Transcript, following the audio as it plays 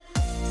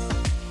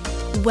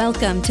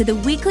Welcome to the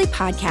weekly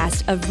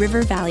podcast of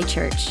River Valley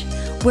Church.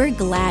 We're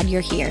glad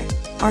you're here.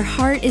 Our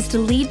heart is to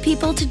lead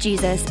people to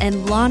Jesus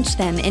and launch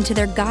them into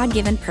their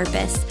God-given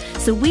purpose.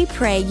 So we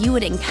pray you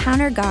would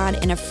encounter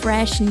God in a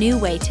fresh, new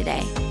way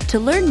today. To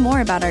learn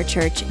more about our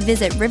church,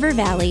 visit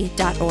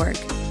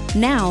rivervalley.org.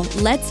 Now,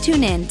 let's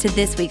tune in to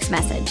this week's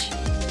message.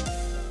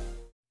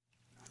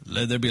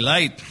 Let there be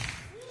light.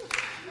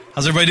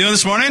 How's everybody doing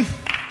this morning?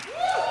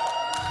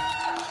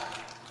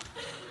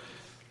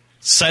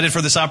 Excited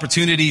for this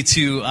opportunity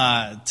to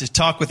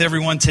talk with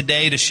everyone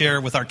today, to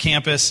share with our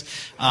campus.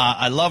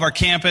 I love our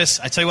campus.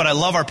 I tell you what, I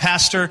love our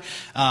pastor.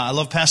 I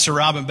love Pastor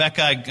Rob and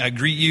Becca. I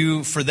greet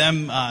you for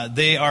them.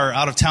 They are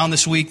out of town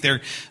this week.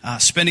 They're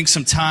spending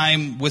some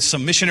time with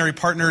some missionary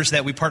partners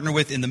that we partner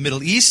with in the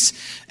Middle East.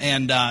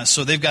 And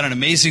so they've got an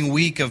amazing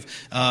week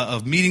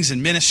of meetings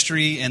and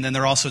ministry. And then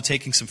they're also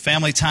taking some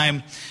family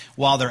time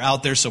while they're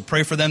out there. So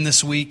pray for them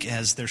this week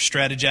as they're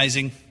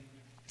strategizing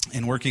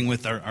and working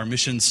with our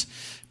missions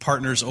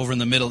partners over in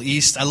the Middle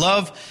East. I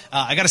love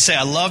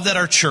that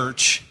our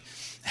church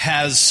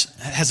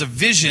has a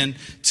vision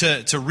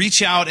to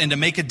reach out and to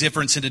make a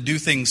difference and to do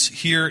things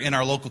here in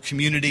our local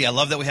community. I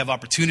love that we have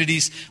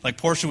opportunities, like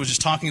Portia was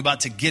just talking about,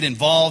 to get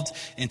involved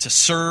and to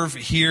serve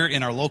here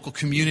in our local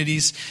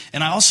communities.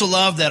 And I also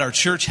love that our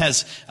church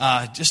has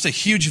just a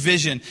huge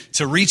vision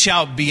to reach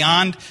out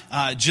beyond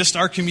just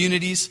our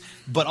communities,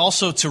 but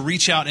also to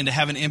reach out and to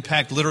have an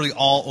impact literally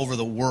all over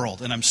the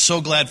world. And I'm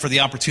so glad for the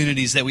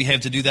opportunities that we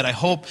have to do that. I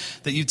hope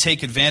that you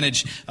take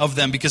advantage of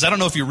them, because I don't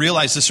know if you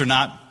realize this or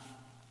not.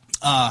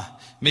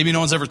 Maybe no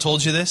one's ever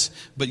told you this,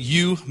 but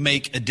you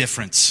make a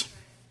difference.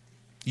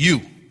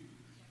 You.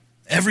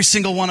 Every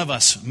single one of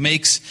us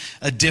makes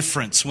a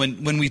difference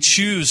when we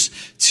choose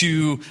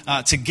to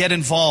get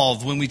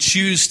involved, when we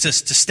choose to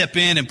step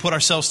in and put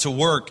ourselves to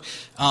work.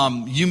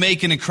 You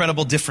make an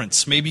incredible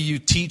difference. Maybe you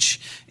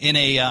teach in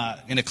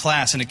a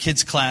class, in a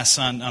kids class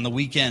on the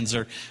weekends,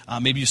 or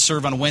maybe you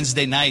serve on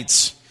Wednesday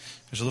nights.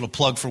 There's a little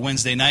plug for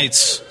Wednesday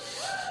nights.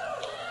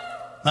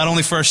 Not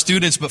only for our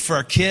students, but for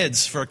our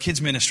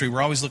kids ministry.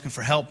 We're always looking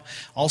for help,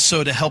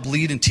 also to help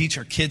lead and teach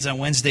our kids on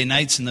Wednesday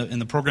nights in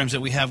the programs that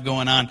we have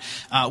going on.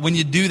 When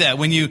you do that,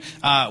 when you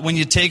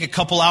take a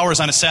couple hours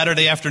on a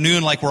Saturday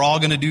afternoon, like we're all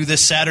going to do this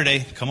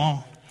Saturday, come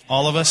on,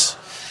 all of us.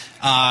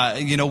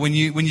 When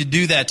you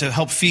do that to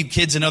help feed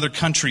kids in other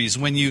countries,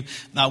 when you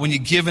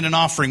give in an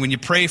offering, when you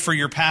pray for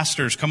your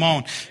pastors, come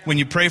on, when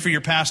you pray for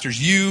your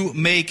pastors, you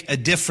make a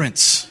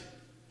difference.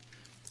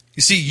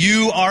 You see,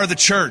 you are the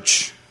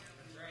church.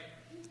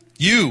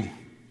 You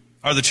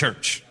are the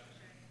church.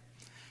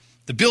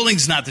 The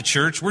building's not the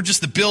church. We're just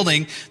the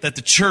building that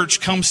the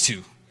church comes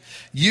to.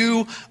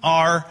 You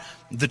are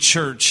the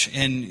church,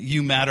 and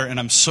you matter, and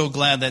I'm so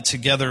glad that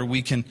together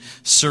we can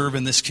serve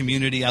in this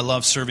community. I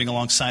love serving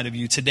alongside of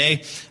you.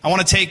 Today, I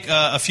want to take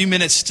a few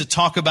minutes to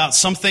talk about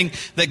something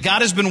that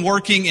God has been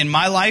working in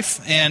my life,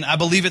 and I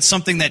believe it's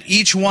something that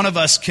each one of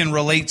us can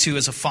relate to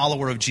as a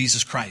follower of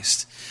Jesus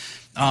Christ.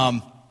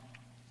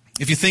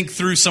 If you think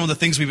through some of the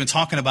things we've been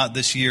talking about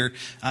this year,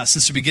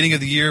 since the beginning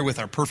of the year with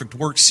our Perfect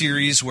Work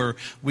series, where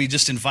we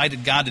just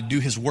invited God to do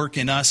His work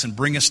in us and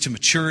bring us to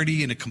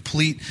maturity and to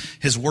complete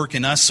His work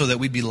in us so that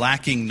we'd be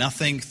lacking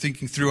nothing.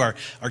 Thinking through our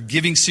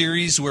giving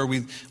series, where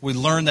we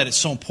learned that it's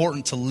so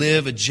important to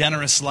live a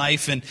generous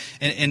life.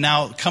 And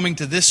now coming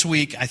to this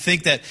week, I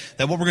think that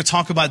what we're going to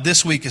talk about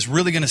this week is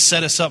really going to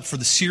set us up for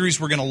the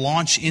series we're going to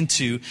launch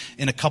into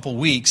in a couple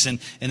weeks. And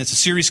it's a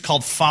series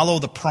called Follow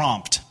the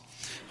Prompt.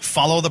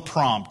 Follow the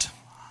Prompt.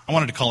 I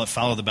wanted to call it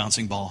Follow the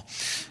Bouncing Ball,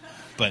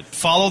 but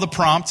Follow the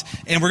Prompt.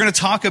 And we're going to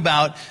talk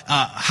about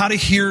how to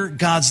hear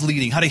God's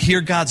leading, how to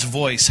hear God's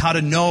voice, how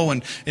to know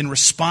and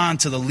respond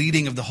to the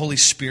leading of the Holy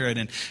Spirit.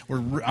 And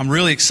I'm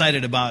really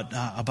excited about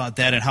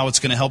that and how it's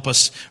going to help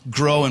us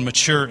grow and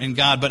mature in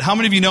God. But how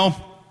many of you know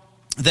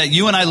that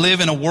you and I live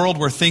in a world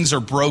where things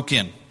are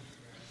broken?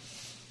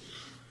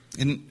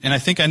 And I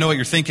think I know what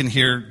you're thinking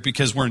here,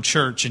 because we're in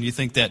church and you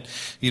think that,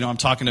 I'm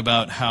talking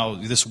about how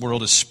this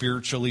world is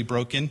spiritually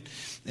broken,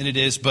 and it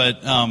is,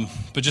 but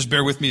just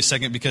bear with me a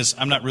second, because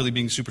I'm not really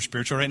being super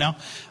spiritual right now.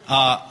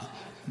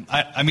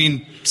 I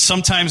mean,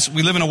 sometimes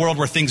we live in a world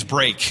where things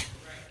break.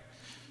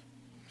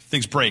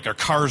 Things break. Our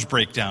cars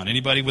break down.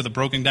 Anybody with a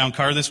broken down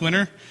car this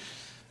winter?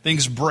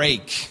 Things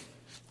break.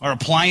 Our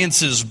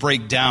appliances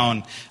break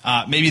down.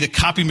 Maybe the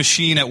copy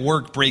machine at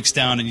work breaks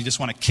down and you just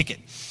want to kick it.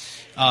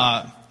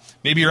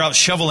 Maybe you're out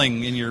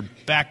shoveling and your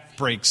back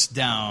breaks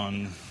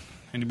down.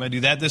 Anybody do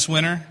that this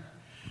winter?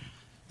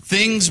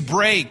 Things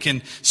break.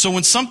 And so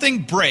when something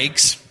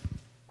breaks,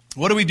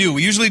 what do?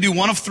 We usually do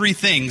one of three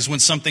things when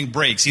something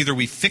breaks. Either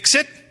we fix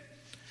it,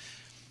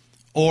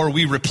 or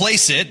we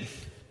replace it,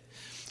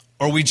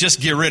 or we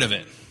just get rid of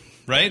it,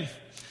 right?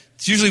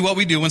 It's usually what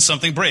we do when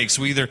something breaks.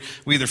 We either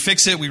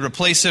fix it, we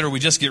replace it, or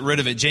we just get rid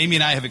of it. Jamie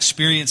and I have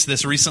experienced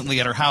this recently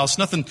at our house.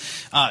 Nothing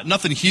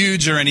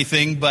huge or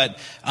anything, but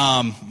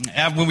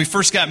when we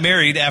first got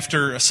married,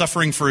 after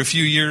suffering for a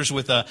few years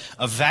with a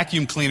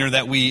vacuum cleaner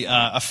that we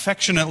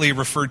affectionately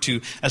referred to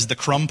as the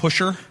crumb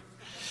pusher,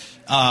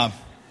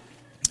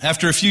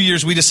 after a few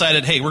years, we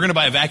decided, hey, we're going to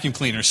buy a vacuum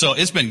cleaner. So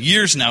it's been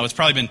years now. It's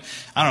probably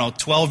been,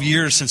 12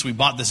 years since we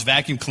bought this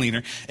vacuum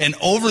cleaner. And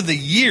over the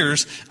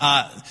years,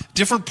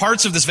 different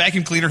parts of this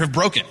vacuum cleaner have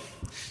broken.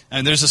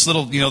 And there's this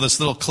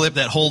little clip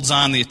that holds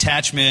on the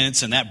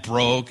attachments, and that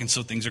broke, and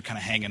so things are kind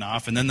of hanging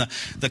off. And then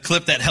the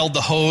clip that held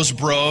the hose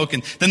broke,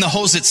 and then the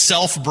hose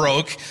itself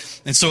broke,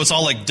 and so it's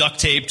all like duct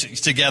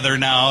taped together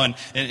now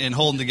and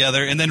holding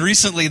together. And then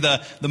recently,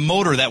 the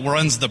motor that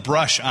runs the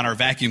brush on our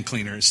vacuum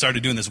cleaner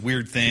started doing this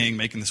weird thing,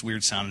 making this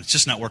weird sound. It's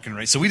just not working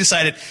right. So we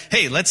decided,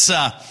 hey, let's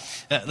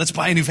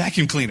buy a new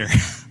vacuum cleaner.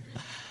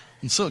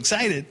 I'm so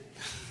excited.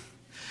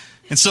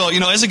 And so,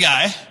 as a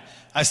guy,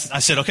 I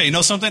said, okay, you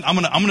know something? I'm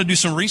gonna do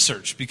some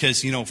research,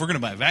 because, if we're gonna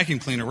buy a vacuum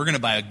cleaner, we're gonna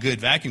buy a good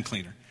vacuum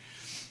cleaner.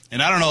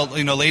 And I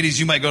don't know, ladies,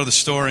 you might go to the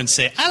store and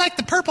say, I like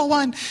the purple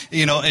one,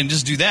 and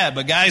just do that.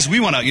 But guys, we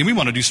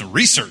wanna do some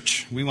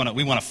research. We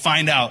wanna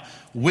find out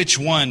which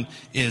one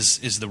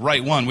is the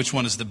right one, which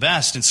one is the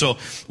best. And so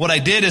what I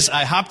did is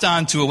I hopped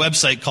onto a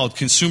website called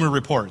Consumer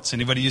Reports.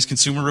 Anybody use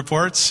Consumer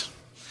Reports?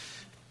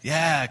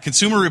 Yeah,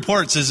 Consumer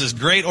Reports is this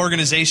great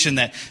organization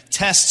that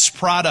tests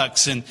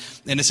products, and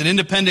it's an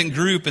independent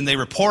group, and they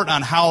report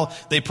on how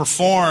they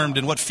performed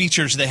and what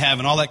features they have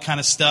and all that kind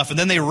of stuff. And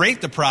then they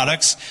rate the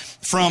products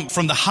from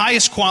the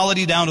highest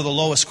quality down to the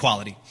lowest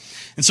quality.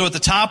 And so at the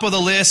top of the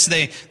list,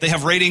 they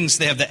have ratings.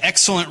 They have the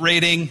excellent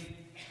rating,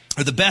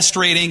 or the best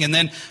rating, and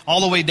then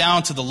all the way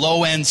down to the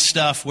low-end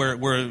stuff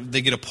where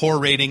they get a poor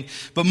rating.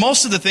 But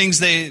most of the things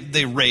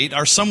they rate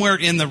are somewhere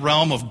in the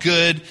realm of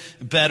good,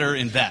 better,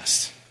 and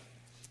best.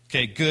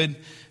 Okay, good,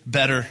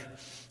 better,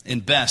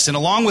 and best. And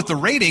along with the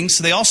ratings,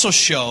 they also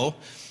show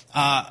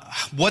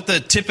what the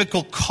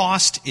typical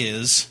cost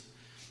is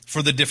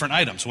for the different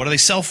items. What do they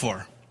sell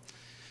for?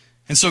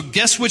 And so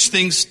guess which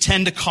things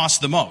tend to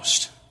cost the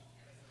most?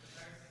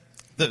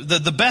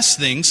 The best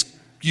things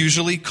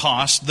usually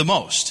cost the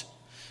most.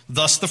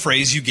 Thus the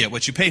phrase, you get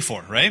what you pay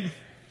for, right?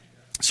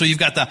 So you've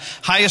got the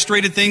highest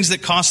rated things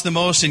that cost the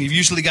most, and you've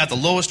usually got the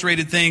lowest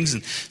rated things,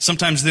 and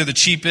sometimes they're the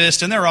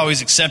cheapest, and there are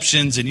always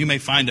exceptions, and you may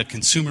find a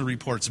Consumer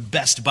Reports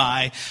Best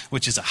Buy,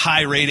 which is a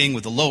high rating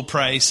with a low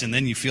price, and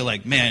then you feel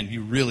like, man,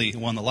 you really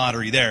won the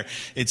lottery there.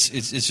 It's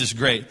just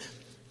great.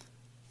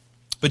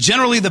 But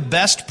generally, the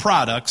best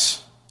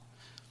products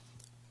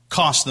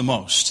cost the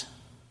most.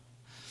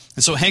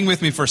 And so hang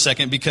with me for a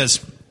second, because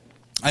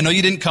I know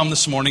you didn't come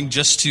this morning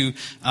just to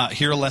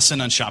hear a lesson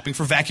on shopping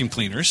for vacuum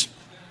cleaners.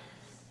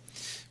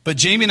 But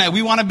Jamie and I,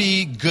 we want to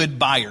be good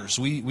buyers.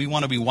 We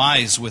want to be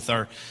wise with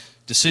our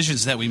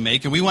decisions that we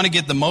make, and we want to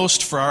get the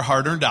most for our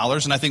hard-earned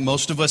dollars, and I think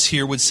most of us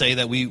here would say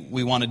that we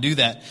want to do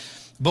that.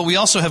 But we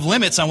also have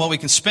limits on what we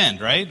can spend,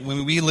 right?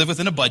 We live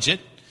within a budget,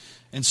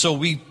 and so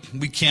we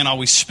can't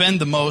always spend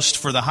the most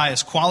for the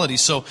highest quality.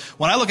 So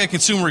when I look at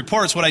Consumer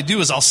Reports, what I do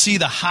is I'll see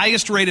the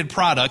highest rated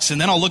products, and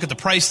then I'll look at the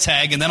price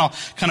tag, and then I'll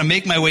kind of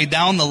make my way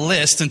down the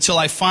list until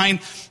I find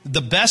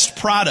the best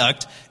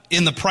product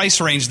in the price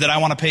range that I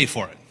want to pay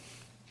for it.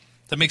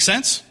 That makes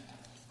sense?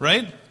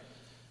 Right?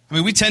 I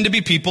mean, we tend to be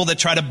people that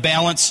try to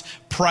balance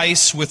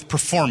price with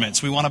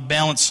performance. We want to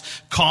balance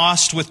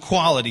cost with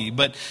quality,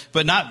 but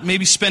not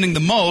maybe spending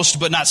the most,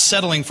 but not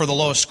settling for the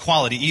lowest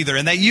quality either.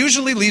 And that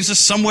usually leaves us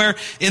somewhere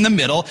in the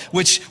middle,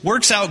 which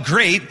works out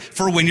great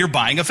for when you're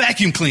buying a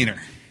vacuum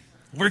cleaner.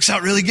 Works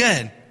out really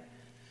good.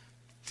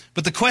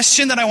 But the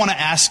question that I want to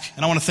ask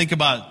and I want to think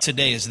about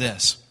today is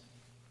this.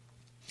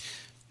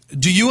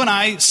 Do you and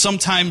I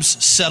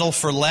sometimes settle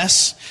for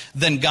less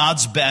than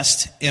God's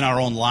best in our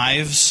own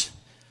lives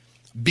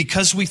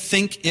because we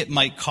think it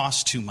might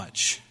cost too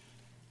much?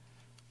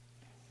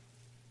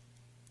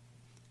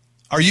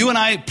 Are you and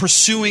I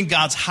pursuing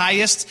God's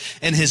highest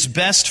and His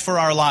best for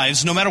our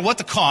lives, no matter what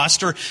the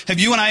cost? Or have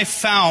you and I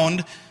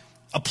found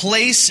a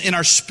place in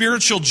our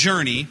spiritual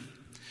journey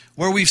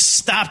where we've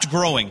stopped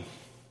growing?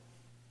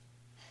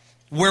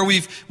 Where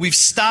we've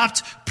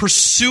stopped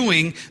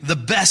pursuing the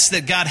best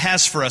that God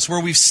has for us,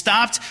 where we've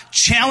stopped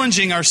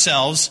challenging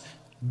ourselves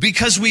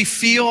because we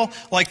feel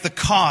like the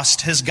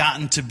cost has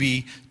gotten to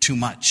be too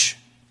much.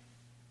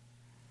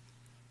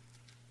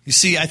 You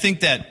see, I think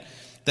that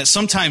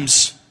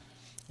sometimes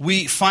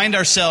we find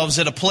ourselves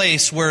at a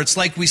place where it's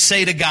like we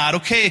say to God,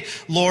 okay,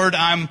 Lord,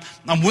 I'm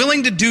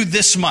willing to do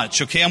this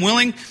much, okay? I'm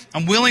willing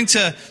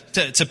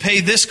to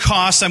pay this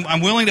cost.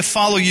 I'm willing to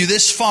follow you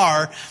this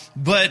far,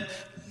 but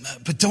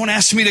don't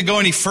ask me to go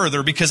any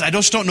further because I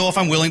just don't know if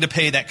I'm willing to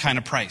pay that kind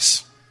of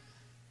price.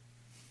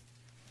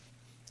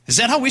 Is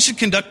that how we should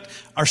conduct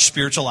our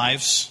spiritual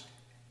lives?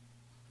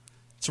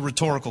 It's a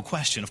rhetorical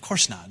question. Of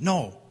course not.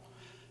 No,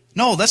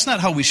 that's not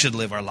how we should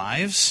live our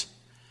lives.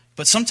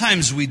 But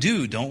sometimes we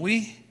do, don't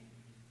we?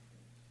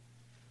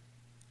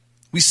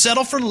 We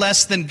settle for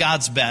less than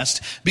God's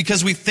best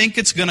because we think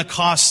it's going to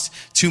cost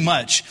too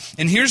much.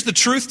 And here's the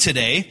truth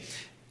today.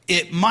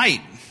 It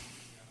might.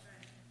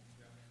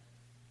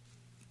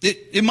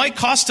 It might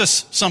cost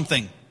us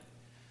something.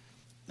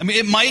 I mean,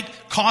 it might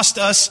cost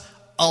us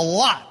a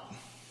lot.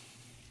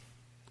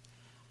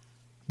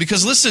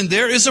 Because listen,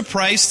 there is a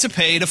price to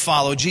pay to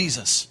follow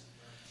Jesus.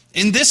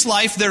 In this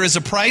life, there is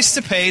a price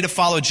to pay to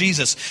follow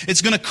Jesus.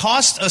 It's going to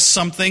cost us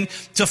something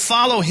to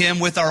follow him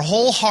with our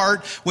whole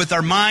heart, with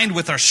our mind,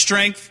 with our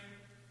strength.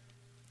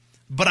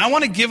 But I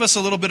want to give us a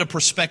little bit of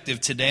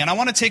perspective today, and I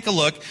want to take a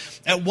look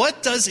at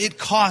what does it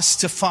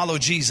cost to follow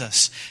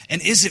Jesus,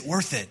 and is it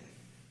worth it?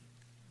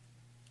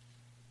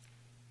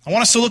 I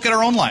want us to look at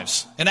our own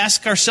lives and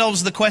ask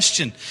ourselves the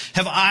question,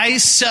 have I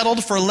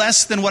settled for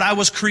less than what I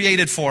was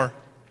created for?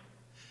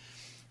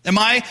 Am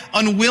I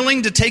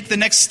unwilling to take the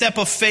next step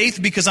of faith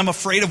because I'm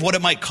afraid of what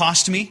it might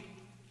cost me?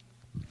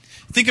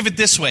 Think of it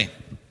this way.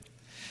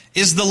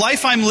 Is the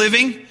life I'm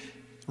living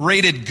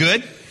rated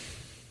good?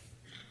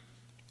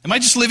 Am I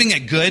just living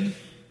at good?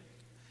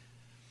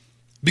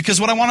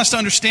 Because what I want us to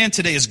understand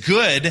today is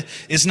good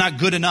is not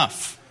good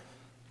enough.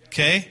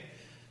 Okay?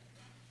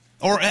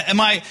 Or am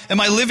I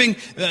living,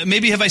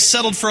 maybe have I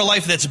settled for a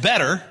life that's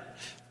better?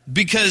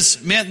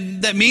 Because,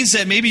 man, that means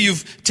that maybe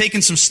you've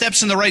taken some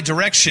steps in the right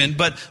direction,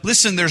 but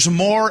listen, there's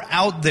more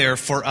out there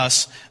for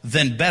us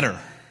than better.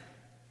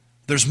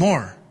 There's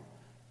more.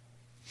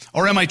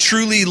 Or am I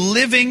truly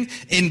living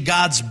in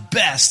God's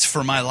best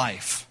for my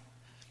life?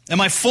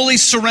 Am I fully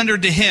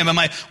surrendered to him? Am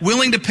I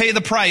willing to pay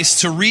the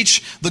price to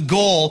reach the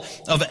goal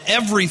of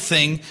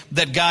everything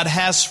that God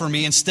has for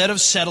me instead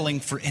of settling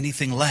for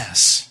anything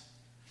less?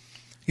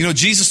 You know,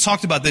 Jesus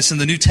talked about this in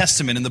the New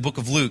Testament in the book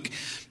of Luke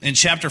in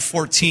chapter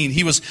 14.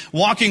 He was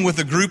walking with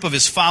a group of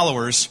his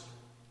followers,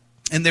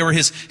 and there were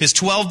his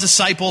 12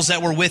 disciples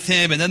that were with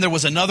him, and then there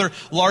was another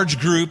large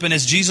group, and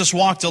as Jesus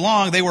walked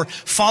along, they were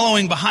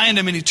following behind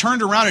him, and he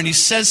turned around and he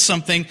says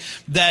something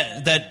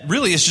that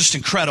really is just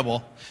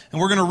incredible.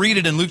 And we're going to read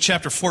it in Luke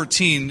chapter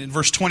 14, in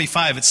verse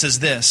 25. It says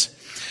this,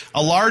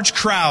 "A large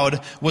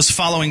crowd was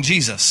following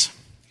Jesus,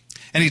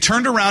 and he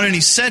turned around and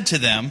he said to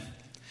them,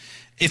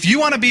 'If you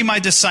want to be my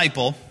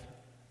disciple,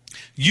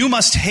 you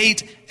must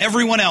hate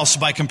everyone else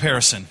by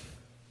comparison.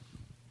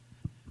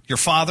 Your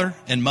father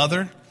and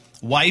mother,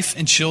 wife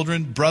and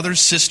children, brothers,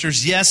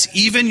 sisters, yes,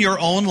 even your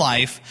own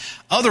life.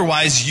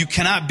 Otherwise, you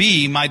cannot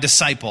be my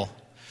disciple.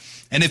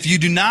 And if you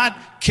do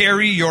not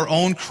carry your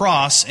own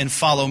cross and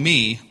follow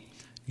me,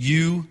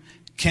 you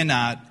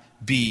cannot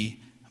be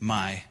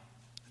my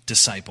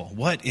disciple.'"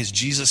 What is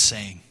Jesus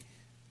saying?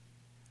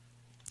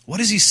 What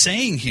is he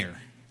saying here?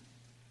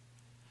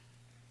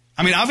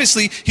 I mean,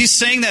 obviously, he's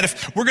saying that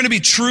if we're going to be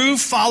true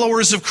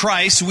followers of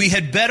Christ, we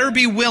had better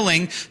be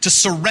willing to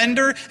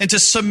surrender and to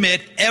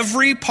submit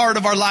every part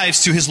of our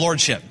lives to his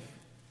lordship.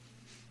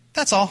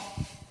 That's all.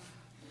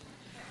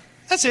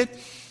 That's it.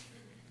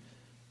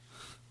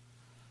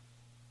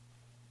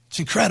 It's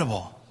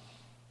incredible.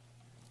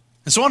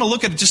 And so I want to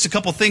look at just a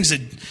couple things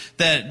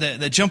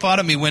that jump out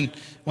at me when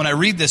I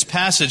read this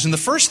passage. And the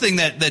first thing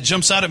that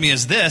jumps out at me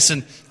is this,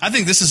 and I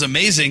think this is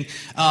amazing.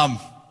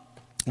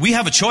 We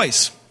have a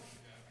choice.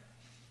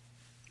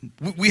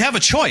 We have a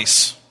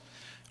choice,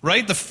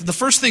 right? The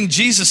first thing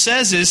Jesus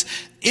says is,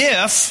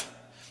 if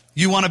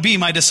you want to be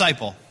my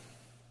disciple.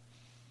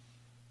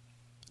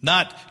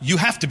 Not, you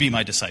have to be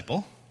my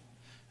disciple.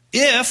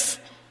 If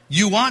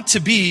you want to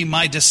be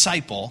my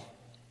disciple,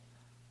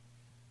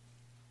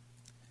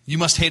 you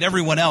must hate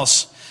everyone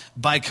else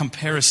by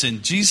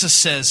comparison. Jesus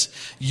says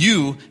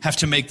you have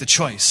to make the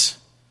choice.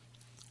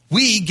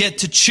 We get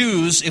to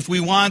choose if we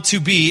want to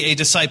be a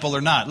disciple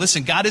or not.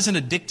 Listen, God isn't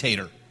a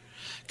dictator.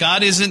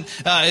 God isn't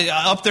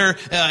up there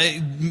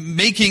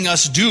making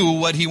us do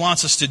what he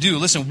wants us to do.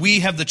 Listen, we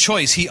have the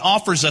choice. He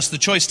offers us the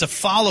choice to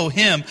follow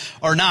him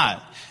or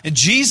not. And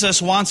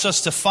Jesus wants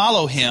us to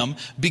follow him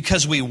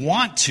because we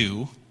want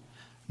to,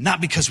 not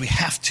because we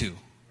have to.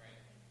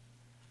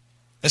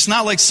 It's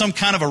not like some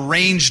kind of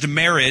arranged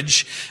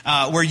marriage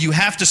where you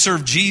have to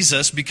serve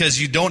Jesus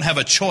because you don't have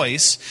a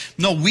choice.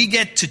 No, we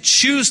get to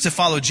choose to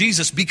follow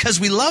Jesus because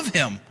we love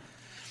him.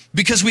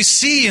 Because we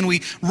see and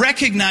we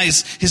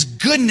recognize his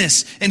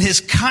goodness and his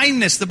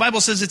kindness. The Bible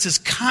says it's his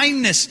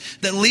kindness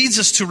that leads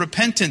us to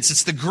repentance.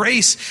 It's the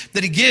grace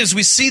that he gives.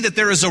 We see that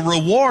there is a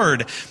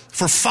reward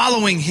for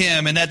following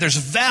him and that there's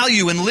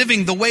value in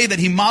living the way that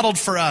he modeled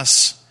for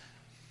us.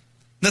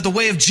 That the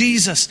way of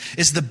Jesus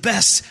is the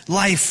best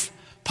life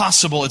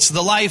possible. It's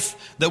the life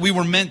that we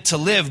were meant to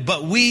live.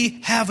 But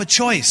we have a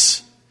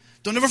choice.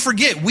 Don't ever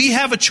forget, we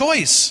have a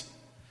choice.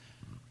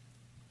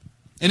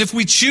 And if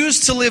we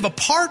choose to live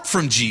apart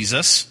from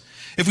Jesus,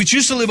 if we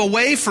choose to live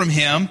away from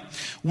him,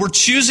 we're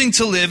choosing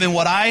to live in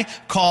what I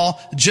call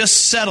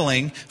just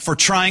settling for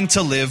trying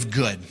to live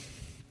good.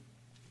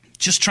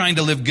 Just trying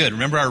to live good.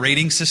 Remember our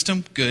rating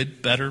system?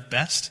 Good, better,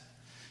 best?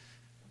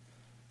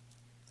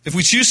 If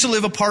we choose to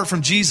live apart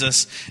from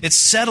Jesus, it's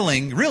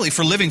settling really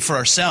for living for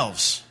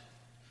ourselves.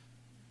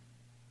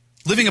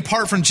 Living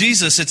apart from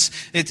Jesus,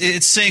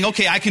 it's saying,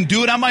 okay, I can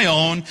do it on my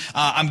own.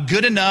 I'm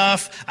good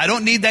enough. I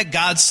don't need that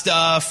God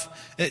stuff.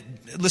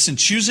 Listen,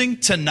 choosing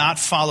to not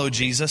follow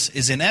Jesus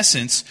is in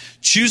essence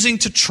choosing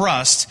to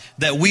trust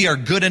that we are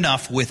good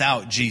enough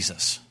without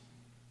Jesus.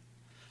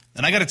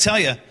 And I got to tell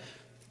you,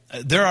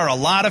 there are a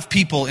lot of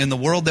people in the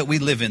world that we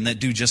live in that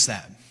do just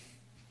that.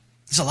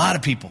 There's a lot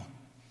of people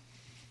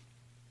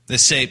that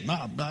say,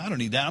 I don't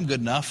need that, I'm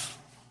good enough.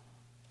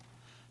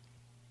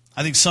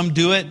 I think some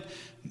do it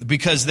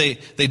because they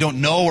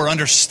don't know or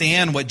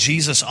understand what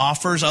Jesus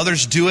offers.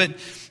 Others do it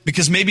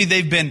because maybe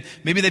they've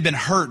been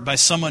hurt by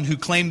someone who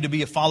claimed to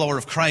be a follower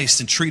of Christ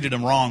and treated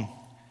them wrong.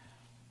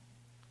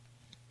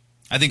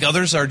 I think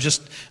others are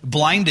just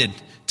blinded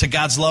to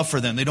God's love for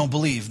them. They don't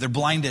believe. They're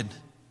blinded.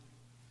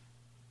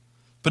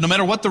 But no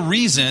matter what the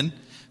reason,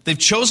 they've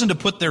chosen to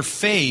put their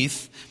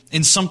faith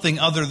in something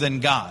other than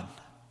God.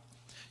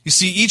 You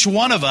see, each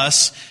one of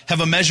us have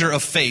a measure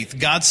of faith.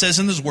 God says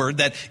in His Word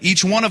that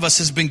each one of us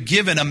has been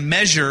given a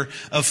measure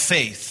of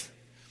faith.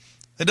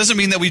 That doesn't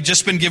mean that we've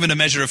just been given a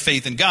measure of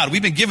faith in God.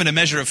 We've been given a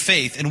measure of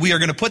faith, and we are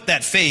going to put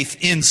that faith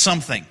in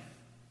something.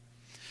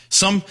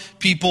 Some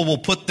people will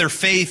put their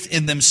faith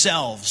in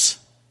themselves.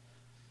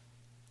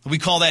 We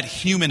call that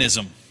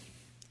humanism.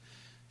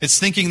 It's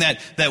thinking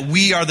that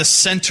we are the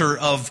center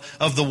of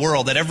the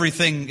world, that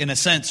everything, in a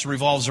sense,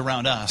 revolves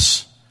around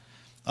us.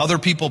 Other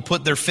people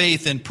put their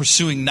faith in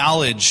pursuing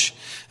knowledge.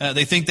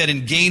 They think that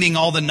in gaining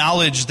all the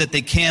knowledge that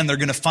they can, they're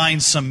going to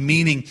find some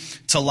meaning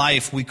to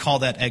life. We call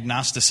that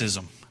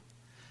agnosticism.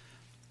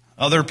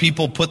 Other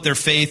people put their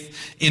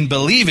faith in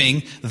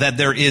believing that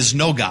there is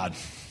no God.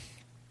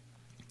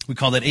 We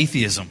call that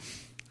atheism.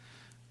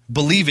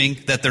 Believing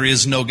that there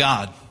is no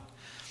God.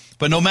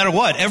 But no matter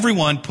what,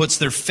 everyone puts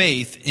their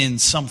faith in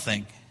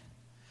something.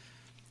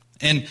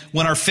 And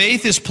when our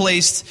faith is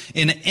placed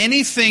in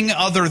anything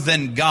other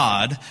than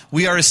God,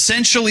 we are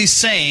essentially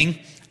saying,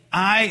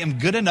 I am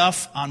good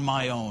enough on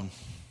my own.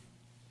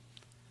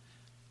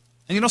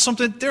 And you know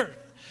something?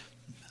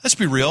 Let's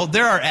be real.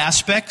 There are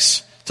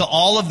aspects to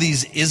all of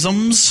these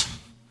isms.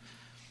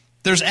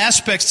 There's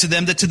aspects to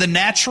them that to the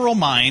natural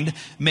mind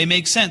may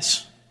make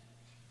sense.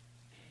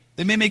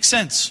 They may make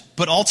sense.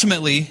 But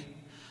ultimately,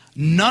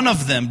 none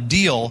of them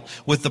deal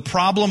with the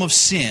problem of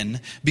sin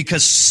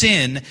because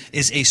sin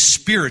is a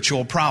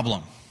spiritual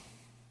problem.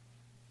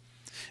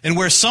 And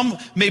where some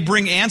may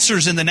bring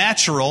answers in the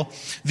natural,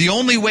 the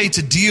only way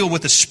to deal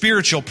with a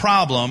spiritual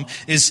problem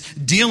is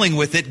dealing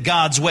with it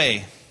God's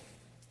way.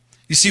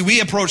 You see,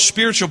 we approach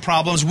spiritual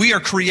problems. We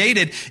are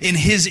created in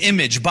His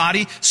image,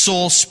 body,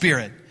 soul,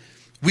 spirit.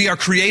 We are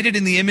created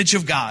in the image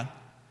of God.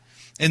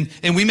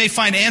 And we may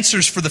find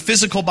answers for the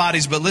physical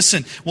bodies, but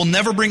listen, we'll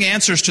never bring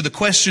answers to the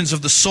questions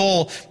of the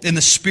soul and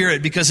the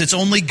spirit because it's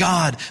only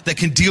God that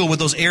can deal with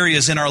those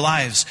areas in our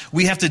lives.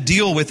 We have to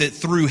deal with it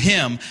through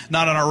Him,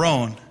 not on our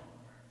own.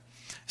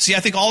 See, I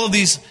think all of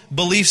these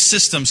belief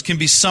systems can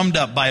be summed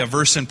up by a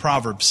verse in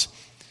Proverbs.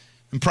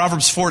 In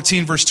Proverbs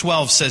 14, verse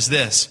 12 says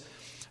this,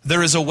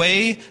 "There is a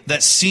way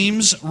that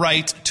seems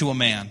right to a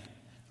man,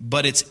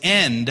 but its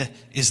end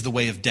is the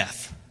way of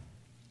death."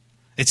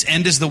 Its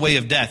end is the way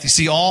of death. You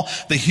see, all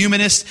the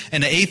humanist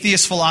and the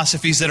atheist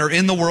philosophies that are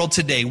in the world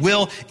today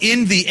will,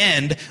 in the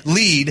end,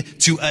 lead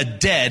to a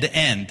dead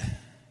end.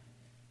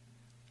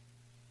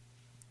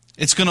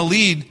 It's going to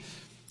lead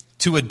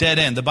to a dead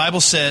end. The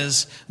Bible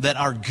says that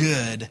our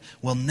good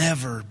will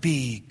never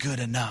be good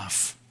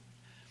enough.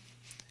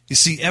 You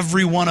see,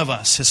 every one of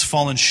us has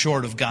fallen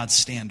short of God's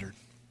standard.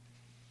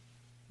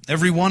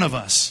 Every one of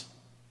us.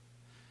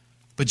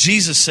 But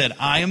Jesus said,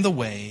 I am the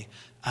way,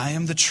 I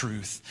am the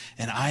truth,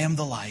 and I am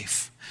the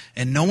life.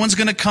 And no one's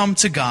going to come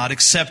to God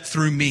except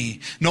through me.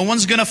 No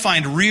one's going to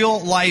find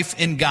real life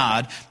in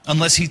God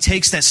unless he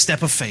takes that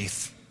step of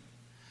faith.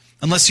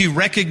 Unless he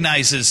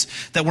recognizes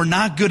that we're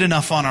not good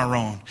enough on our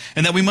own.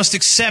 And that we must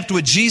accept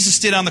what Jesus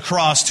did on the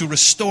cross to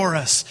restore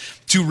us,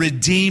 to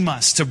redeem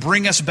us, to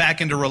bring us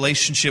back into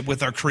relationship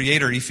with our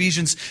Creator.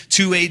 Ephesians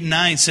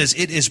 2:8-9 says,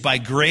 "It is by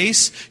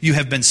grace you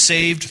have been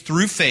saved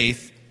through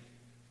faith,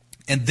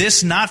 and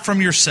this not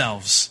from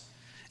yourselves.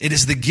 It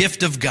is the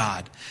gift of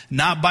God,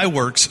 not by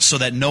works, so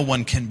that no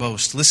one can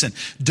boast." Listen,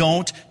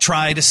 don't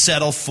try to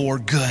settle for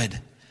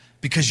good,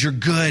 because your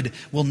good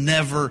will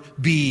never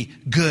be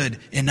good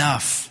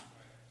enough.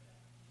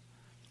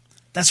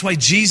 That's why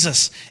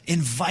Jesus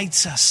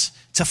invites us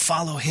to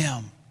follow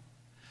Him.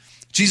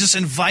 Jesus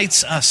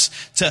invites us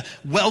to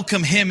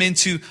welcome Him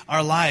into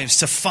our lives,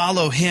 to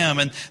follow Him.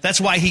 And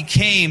that's why He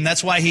came.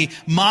 That's why He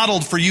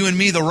modeled for you and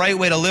me the right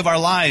way to live our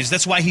lives.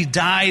 That's why He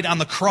died on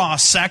the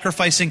cross,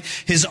 sacrificing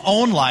His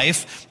own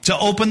life to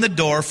open the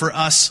door for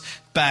us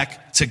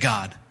back to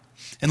God.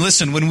 And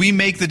listen, when we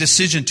make the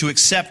decision to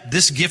accept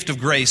this gift of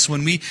grace,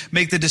 when we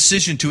make the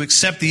decision to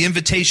accept the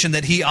invitation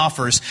that He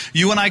offers,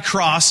 you and I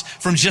cross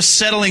from just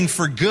settling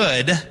for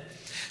good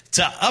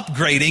to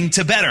upgrading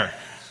to better.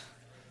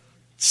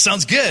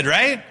 Sounds good,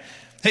 right?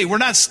 Hey, we're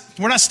not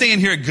staying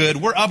here at good.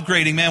 We're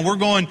upgrading, man. We're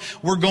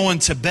going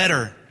to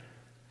better.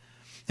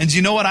 And do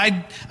you know what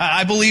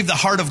I believe the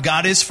heart of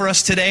God is for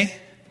us today?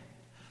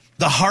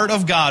 The heart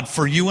of God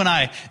for you and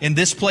I in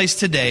this place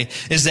today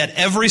is that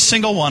every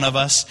single one of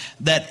us,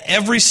 that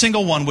every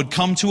single one would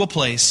come to a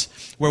place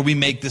where we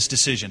make this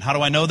decision. How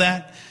do I know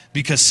that?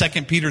 Because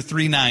 2 Peter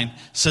 3:9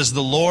 says,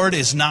 "The Lord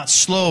is not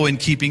slow in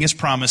keeping His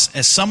promise,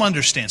 as some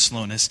understand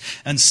slowness.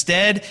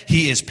 Instead,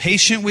 He is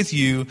patient with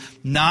you,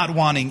 not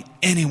wanting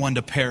anyone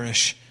to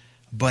perish,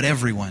 but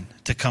everyone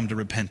to come to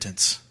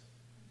repentance."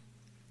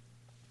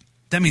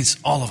 That means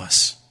all of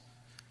us.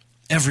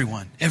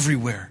 Everyone,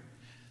 everywhere.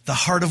 The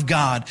heart of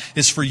God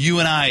is for you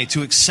and I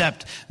to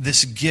accept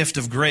this gift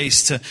of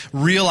grace, to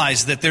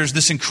realize that there's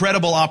this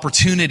incredible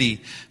opportunity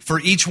for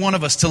each one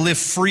of us to live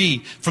free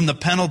from the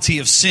penalty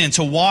of sin,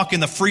 to walk in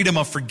the freedom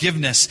of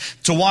forgiveness,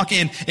 to walk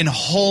in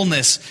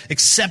wholeness,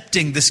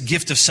 accepting this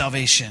gift of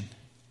salvation.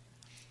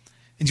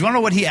 And do you want to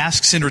know what he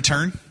asks in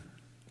return?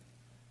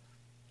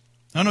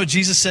 I don't know what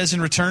Jesus says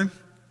in return.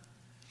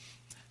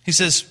 He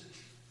says,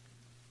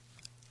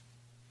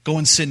 go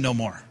and sin no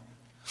more.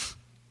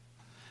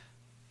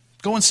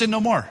 Go and sin no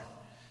more.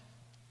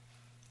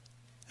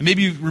 And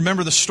maybe you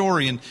remember the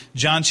story in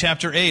John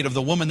chapter 8 of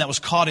the woman that was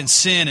caught in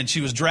sin and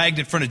she was dragged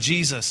in front of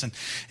Jesus.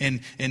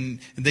 And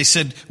they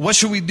said, what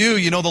should we do?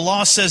 You know, the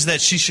law says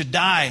that she should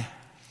die.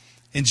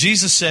 And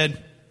Jesus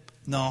said,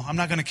 no, I'm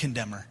not going to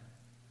condemn her.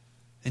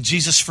 And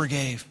Jesus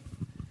forgave.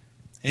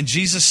 And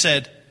Jesus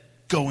said,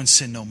 go and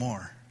sin no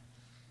more.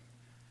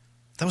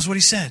 That was what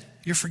he said.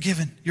 You're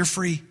forgiven. You're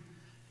free.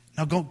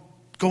 Now go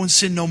and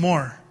sin no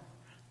more.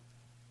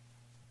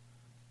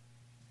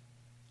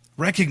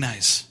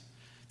 Recognize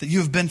that you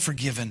have been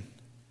forgiven.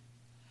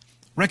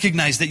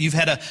 Recognize that you've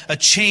had a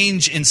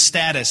change in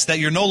status, that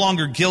you're no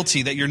longer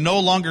guilty, that you're no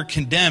longer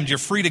condemned. You're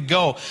free to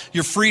go.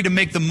 You're free to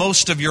make the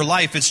most of your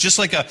life. It's just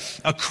like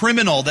a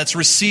criminal that's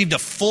received a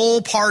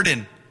full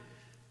pardon.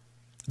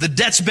 The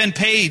debt's been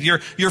paid.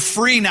 You're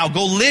free now.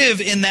 Go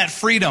live in that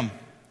freedom.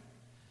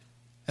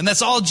 And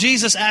that's all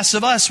Jesus asks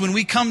of us when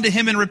we come to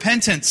him in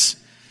repentance.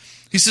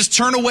 He says,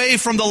 turn away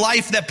from the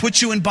life that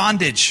puts you in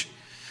bondage.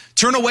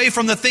 Turn away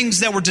from the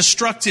things that were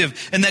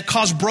destructive and that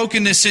caused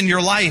brokenness in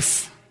your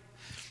life.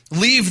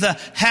 Leave the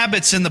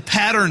habits and the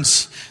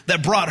patterns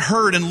that brought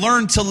hurt and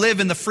learn to live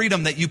in the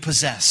freedom that you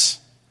possess.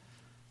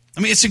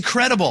 I mean, it's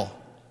incredible.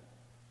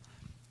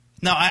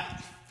 Now,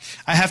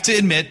 I have to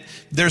admit,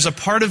 there's a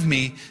part of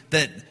me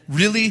that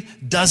really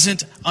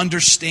doesn't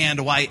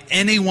understand why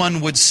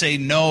anyone would say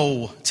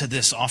no to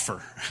this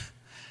offer.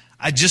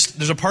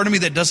 There's a part of me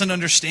that doesn't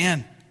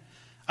understand.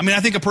 I mean, I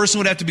think a person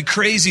would have to be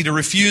crazy to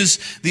refuse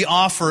the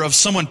offer of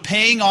someone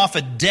paying off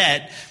a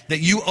debt that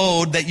you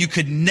owed that you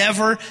could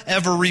never,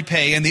 ever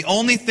repay. And the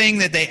only thing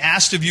that they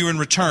asked of you in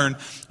return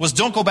was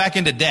don't go back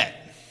into debt.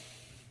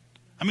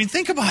 I mean,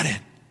 think about it.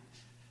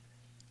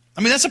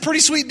 I mean, that's a pretty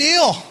sweet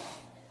deal,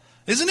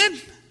 isn't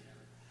it?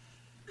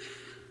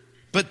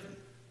 But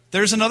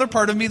there's another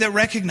part of me that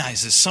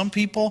recognizes some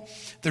people,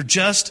 they're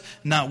just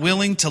not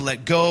willing to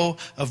let go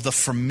of the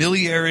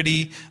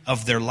familiarity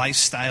of their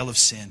lifestyle of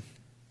sin.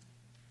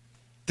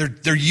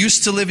 They're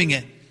used to living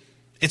it.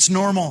 It's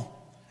normal.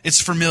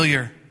 It's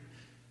familiar.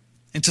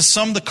 And to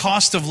some, the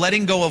cost of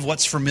letting go of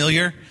what's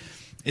familiar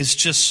is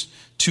just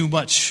too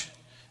much.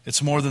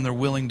 It's more than they're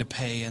willing to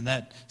pay, and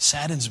that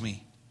saddens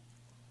me.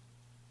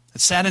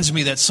 It saddens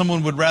me that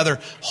someone would rather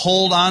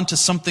hold on to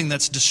something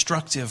that's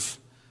destructive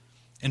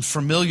and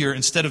familiar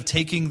instead of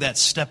taking that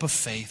step of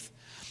faith,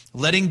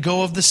 letting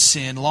go of the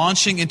sin,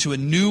 launching into a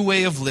new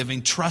way of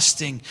living,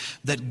 trusting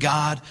that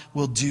God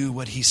will do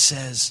what he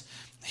says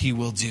he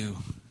will do.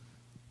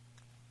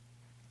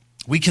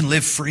 We can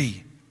live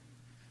free.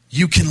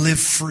 You can live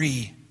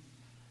free.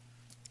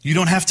 You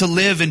don't have to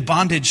live in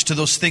bondage to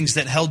those things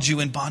that held you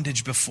in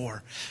bondage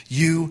before.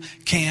 You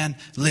can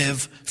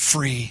live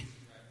free.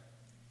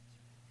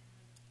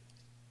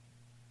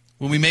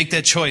 When we make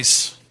that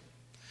choice,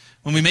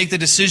 when we make the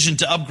decision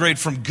to upgrade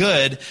from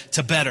good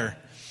to better,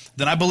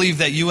 then I believe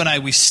that you and I,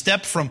 we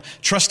step from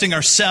trusting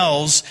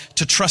ourselves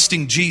to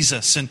trusting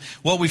Jesus. And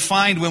what we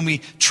find when we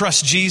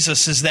trust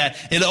Jesus is that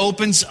it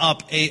opens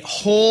up a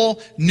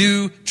whole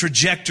new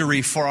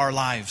trajectory for our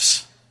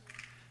lives.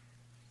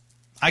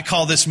 I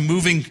call this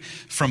moving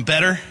from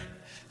better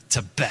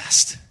to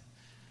best.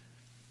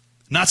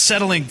 Not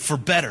settling for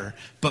better,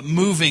 but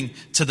moving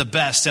to the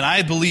best. And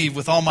I believe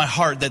with all my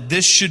heart that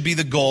this should be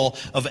the goal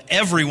of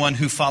everyone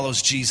who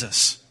follows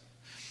Jesus.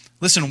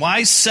 Listen,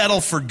 why settle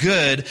for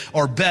good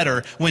or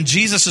better when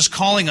Jesus is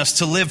calling us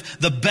to live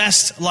the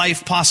best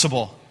life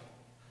possible?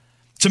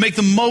 To make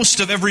the most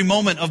of every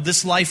moment of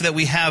this life that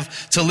we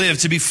have to live,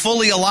 to be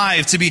fully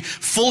alive, to be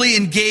fully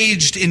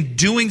engaged in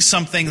doing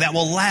something that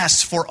will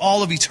last for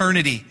all of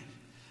eternity.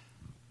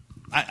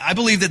 I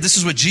believe that this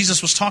is what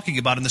Jesus was talking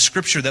about in the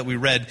scripture that we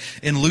read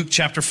in Luke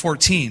chapter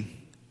 14.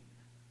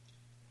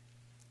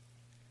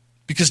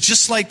 Because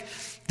just like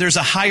there's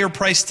a higher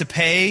price to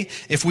pay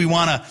if we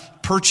want to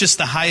purchase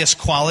the highest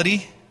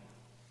quality,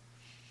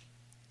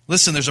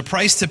 listen, there's a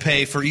price to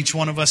pay for each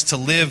one of us to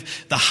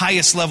live the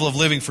highest level of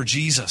living for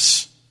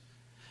Jesus.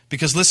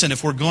 Because listen,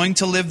 if we're going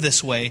to live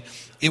this way,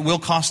 it will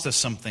cost us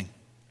something.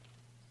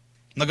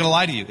 I'm not going to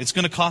lie to you. It's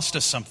going to cost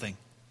us something.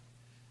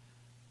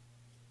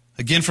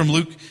 Again, from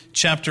Luke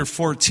chapter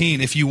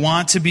 14, if you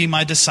want to be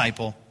my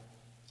disciple,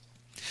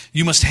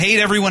 you must hate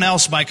everyone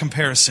else by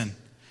comparison.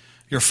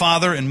 Your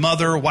father and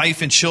mother,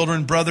 wife and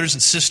children, brothers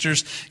and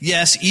sisters,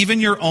 yes,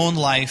 even your own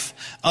life.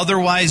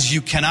 Otherwise,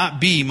 you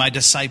cannot be my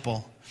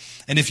disciple.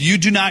 And if you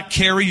do not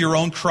carry your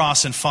own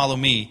cross and follow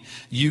me,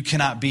 you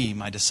cannot be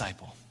my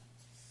disciple.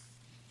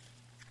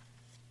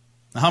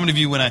 Now, how many of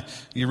you, when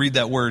you read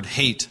that word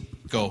hate,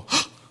 go,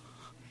 oh,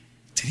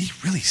 did he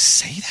really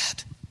say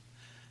that?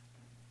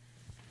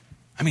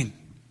 I mean,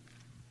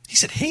 he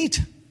said hate.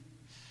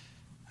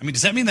 I mean,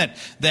 does that mean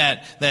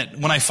that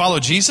when I follow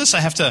Jesus, I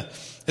have to,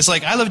 it's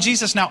like, I love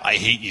Jesus, now I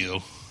hate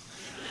you.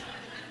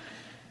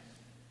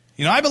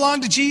 You know, I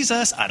belong to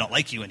Jesus, I don't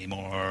like you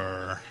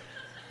anymore.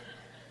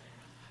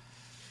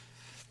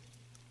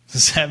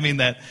 Does that mean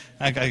that,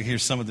 I hear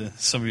some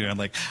of you are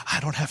like,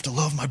 I don't have to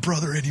love my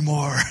brother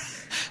anymore.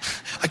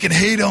 I can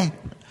hate him.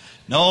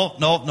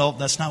 No,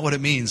 that's not what it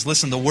means.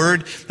 Listen, the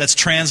word that's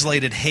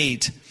translated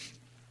hate,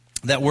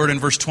 that word in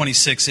verse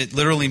 26, it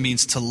literally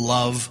means to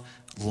love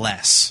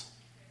less.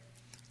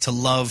 To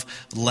love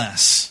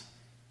less.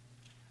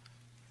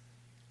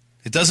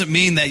 It doesn't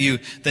mean that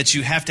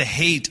you have to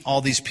hate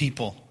all these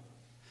people.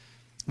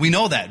 We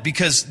know that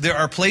because there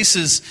are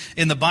places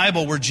in the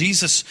Bible where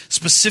Jesus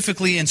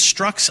specifically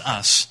instructs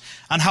us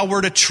on how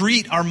we're to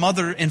treat our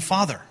mother and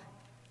father,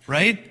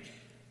 right?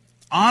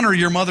 Honor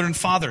your mother and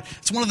father.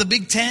 It's one of the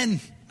big 10.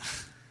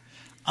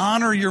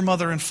 Honor your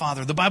mother and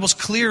father. The Bible's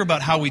clear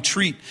about how we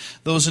treat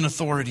those in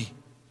authority.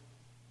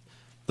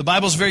 The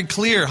Bible's very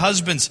clear,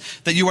 husbands,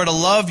 that you are to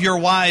love your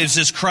wives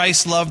as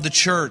Christ loved the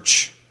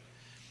church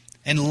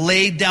and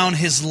laid down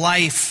his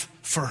life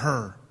for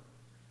her.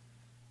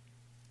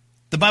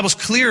 The Bible's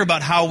clear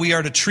about how we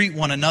are to treat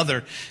one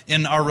another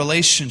in our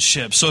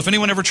relationships. So if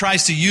anyone ever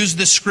tries to use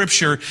this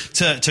scripture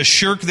to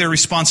shirk their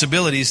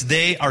responsibilities,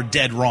 they are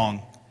dead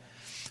wrong.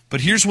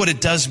 But here's what it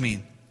does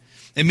mean.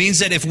 It means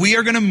that if we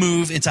are going to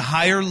move into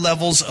higher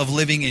levels of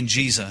living in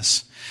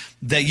Jesus,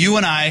 that you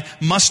and I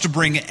must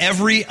bring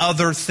every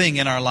other thing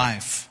in our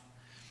life.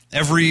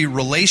 Every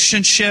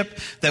relationship,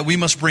 that we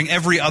must bring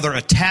every other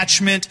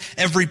attachment,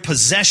 every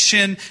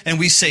possession, and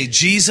we say,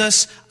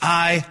 Jesus,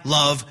 I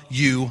love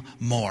you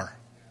more.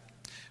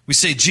 We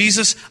say,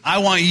 Jesus, I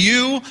want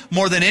you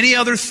more than any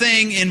other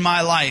thing in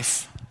my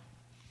life.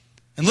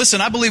 And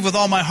listen, I believe with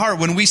all my heart,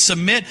 when we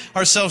submit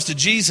ourselves to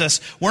Jesus,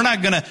 we're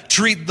not going to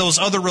treat those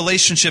other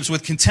relationships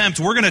with contempt.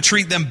 We're going to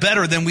treat them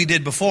better than we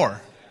did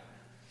before.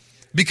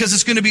 Because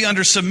it's going to be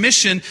under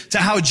submission to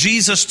how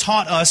Jesus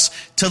taught us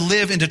to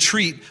live and to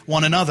treat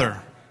one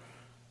another.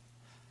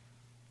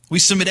 We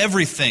submit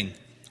everything.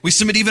 We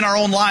submit even our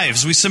own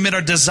lives. We submit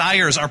our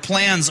desires, our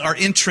plans, our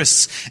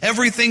interests,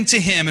 everything to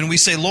him. And we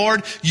say,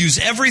 Lord, use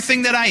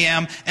everything that I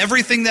am,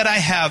 everything that I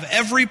have,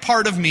 every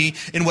part of me,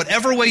 in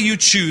whatever way you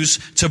choose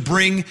to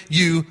bring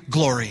you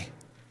glory.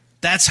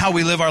 That's how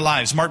we live our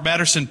lives. Mark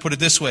Batterson put it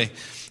this way.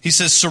 He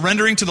says,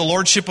 surrendering to the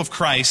lordship of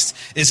Christ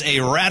is a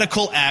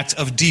radical act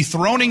of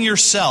dethroning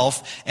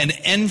yourself and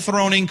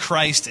enthroning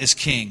Christ as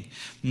king.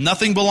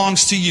 Nothing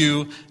belongs to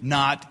you,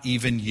 not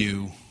even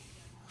you.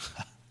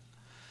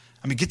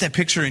 I mean, get that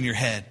picture in your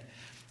head.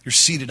 You're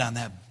seated on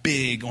that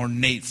big,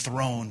 ornate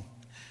throne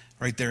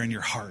right there in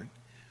your heart.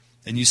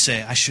 And you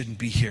say, I shouldn't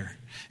be here.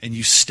 And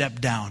you step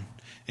down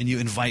and you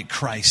invite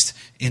Christ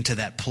into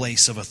that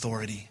place of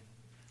authority.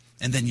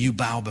 And then you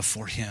bow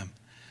before him.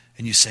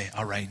 And you say,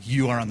 all right,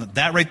 you are on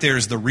that right there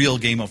is the real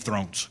Game of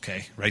Thrones,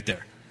 okay? Right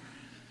there.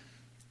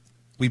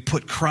 We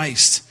put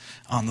Christ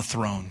on the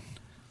throne.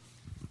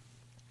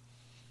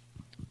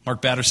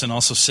 Mark Batterson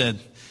also said,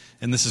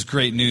 and this is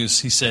great news,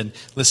 he said,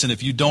 listen,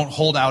 if you don't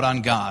hold out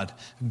on God,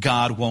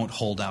 God won't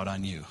hold out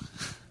on you.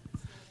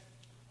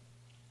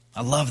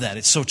 I love that.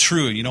 It's so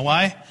true. You know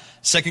why?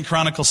 2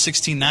 Chronicles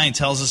 16:9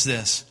 tells us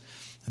this.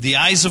 The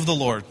eyes of the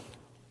Lord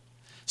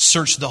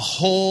search the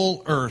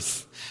whole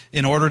earth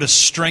in order to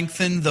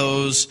strengthen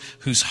those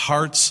whose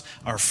hearts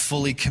are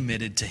fully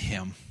committed to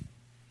him.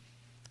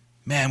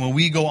 Man, when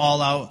we go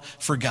all out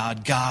for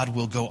God, God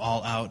will go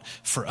all out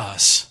for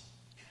us.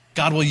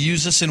 God will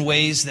use us in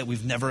ways that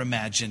we've never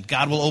imagined.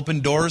 God will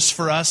open doors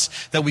for us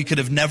that we could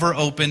have never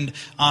opened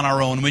on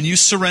our own. When you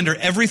surrender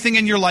everything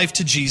in your life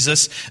to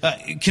Jesus,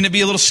 can it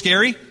be a little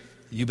scary?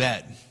 You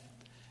bet.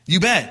 You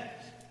bet.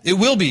 It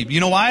will be. You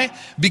know why?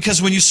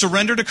 Because when you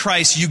surrender to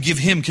Christ, you give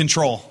him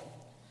control.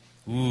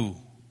 Ooh,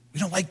 we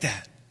don't like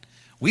that.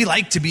 We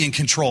like to be in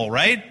control,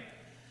 right?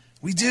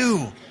 We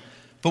do.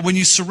 But when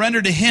you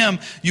surrender to him,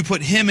 you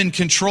put him in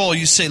control.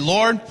 You say,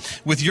 Lord,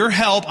 with your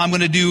help, I'm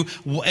going to do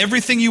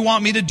everything you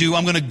want me to do.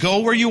 I'm going to go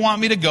where you want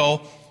me to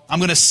go. I'm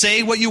going to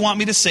say what you want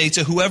me to say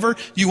to whoever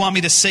you want me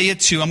to say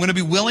it to. I'm going to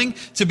be willing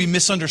to be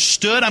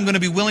misunderstood. I'm going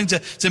to be willing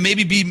to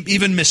maybe be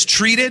even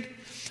mistreated.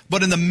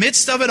 But in the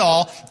midst of it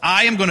all,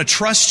 I am going to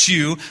trust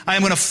you. I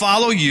am going to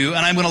follow you. And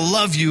I'm going to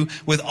love you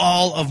with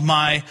all of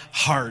my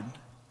heart.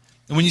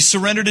 And when you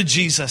surrender to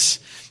Jesus,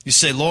 you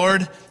say,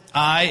 Lord,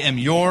 I am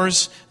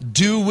yours.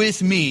 Do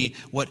with me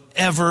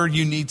whatever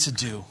you need to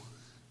do.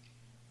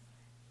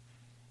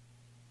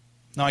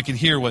 Now I can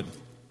hear what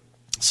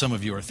some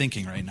of you are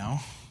thinking right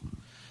now.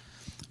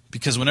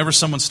 Because whenever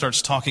someone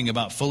starts talking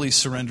about fully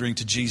surrendering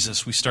to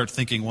Jesus, we start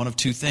thinking one of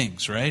two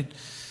things, right?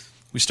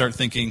 We start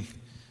thinking,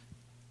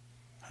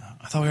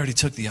 I thought we already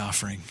took the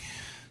offering.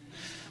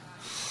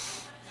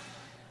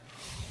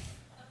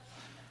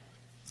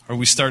 Or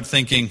we start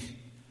thinking,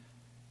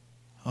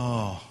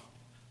 oh,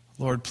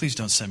 Lord, please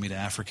don't send me to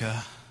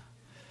Africa.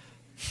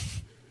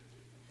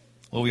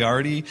 Well, we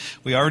already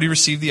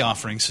received the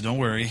offering, so don't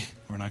worry.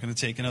 We're not going to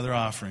take another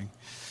offering.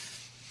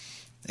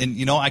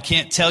 And, I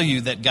can't tell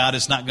you that God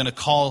is not going to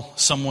call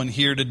someone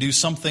here to do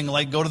something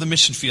like go to the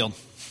mission field.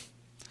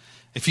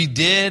 If he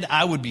did,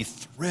 I would be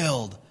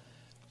thrilled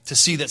to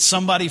see that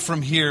somebody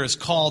from here is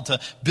called to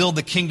build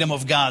the kingdom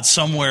of God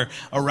somewhere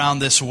around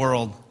this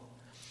world.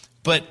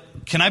 But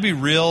can I be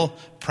real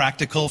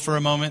practical for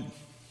a moment?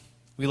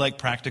 We like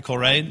practical,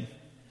 right?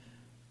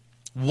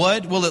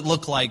 What will it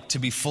look like to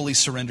be fully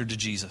surrendered to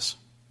Jesus?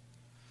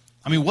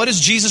 I mean, what does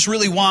Jesus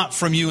really want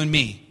from you and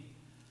me?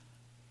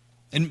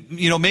 And,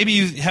 maybe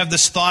you have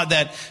this thought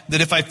that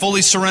if I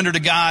fully surrender to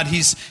God,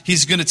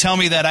 He's going to tell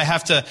me that I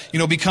have to,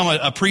 become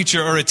a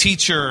preacher or a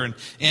teacher.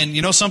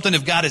 And something,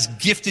 if God has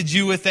gifted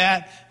you with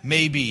that,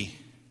 maybe,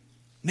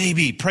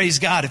 praise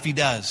God if He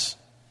does.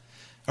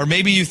 Or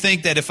maybe you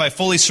think that if I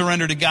fully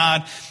surrender to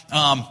God,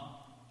 I'm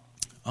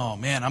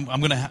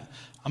going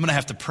to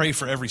have to pray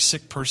for every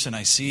sick person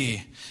I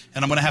see.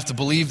 And I'm going to have to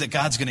believe that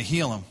God's going to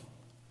heal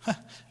them.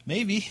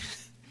 Maybe.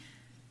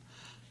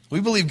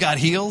 We believe God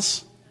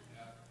heals.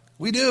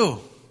 We do.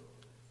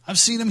 I've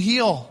seen Him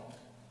heal.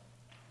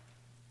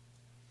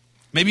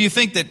 Maybe you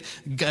think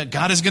that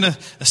God is going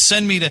to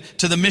send me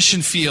to the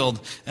mission field.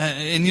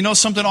 And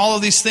something, all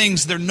of these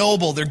things, they're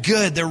noble, they're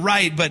good, they're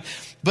right. But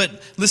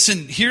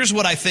listen, here's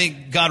what I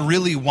think God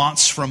really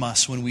wants from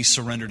us when we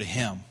surrender to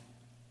Him.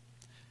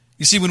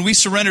 You see, when we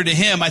surrender to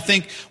Him, I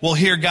think we'll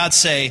hear God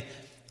say,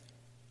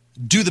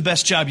 do the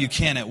best job you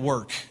can at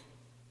work.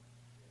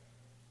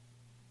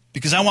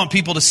 Because I want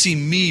people to see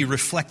me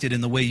reflected in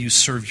the way you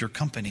serve your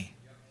company.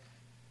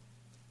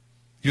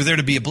 You're there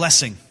to be a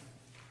blessing.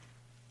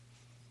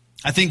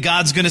 I think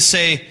God's going to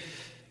say,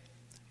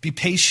 be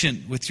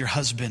patient with your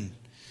husband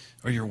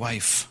or your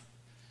wife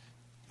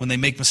when they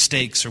make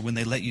mistakes or when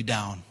they let you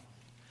down.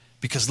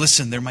 Because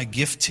listen, they're my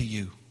gift to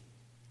you.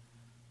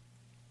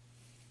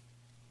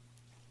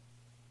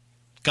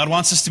 God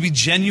wants us to be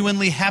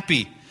genuinely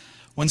happy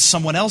when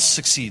someone else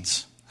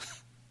succeeds.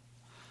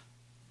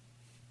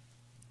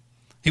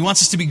 He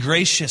wants us to be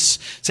gracious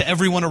to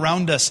everyone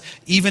around us,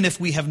 even if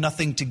we have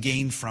nothing to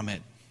gain from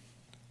it.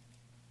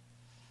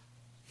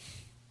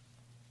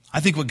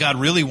 I think what God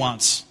really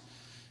wants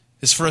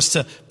is for us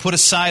to put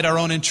aside our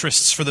own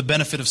interests for the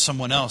benefit of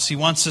someone else. He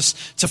wants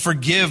us to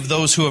forgive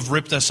those who have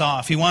ripped us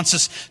off. He wants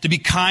us to be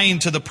kind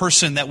to the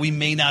person that we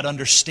may not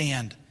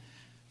understand.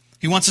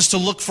 He wants us to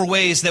look for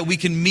ways that we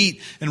can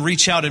meet and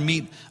reach out and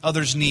meet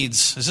others'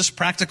 needs. Is this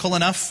practical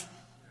enough?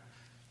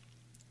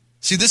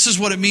 See, this is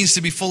what it means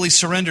to be fully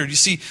surrendered. You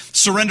see,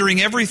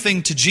 surrendering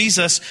everything to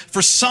Jesus,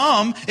 for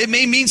some, it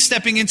may mean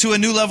stepping into a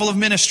new level of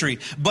ministry.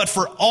 But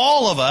for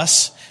all of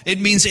us, it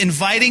means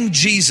inviting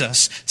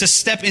Jesus to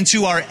step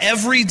into our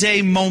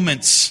everyday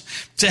moments,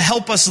 to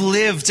help us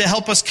live, to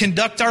help us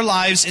conduct our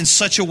lives in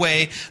such a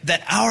way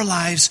that our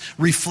lives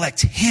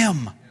reflect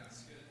Him.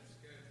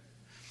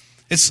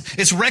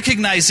 It's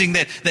recognizing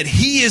that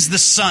He is the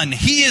sun,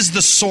 He is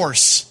the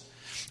source.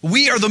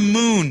 We are the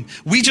moon.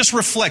 We just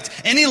reflect.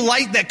 Any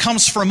light that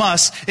comes from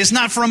us is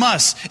not from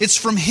us. It's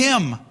from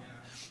Him.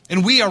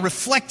 And we are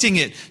reflecting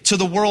it to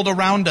the world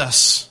around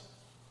us.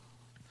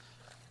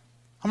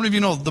 How many of you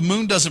know the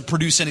moon doesn't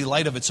produce any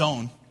light of its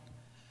own?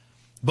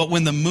 But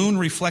when the moon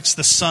reflects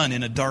the sun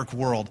in a dark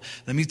world,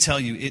 let me tell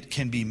you, it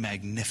can be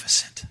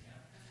magnificent.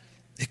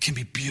 It can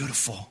be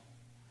beautiful.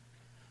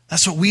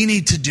 That's what we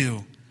need to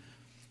do.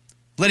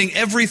 Letting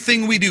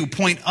everything we do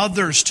point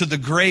others to the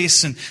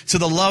grace and to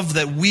the love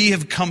that we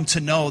have come to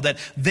know, that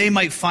they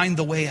might find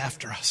the way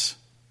after us.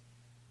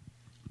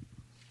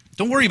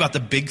 Don't worry about the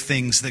big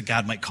things that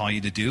God might call you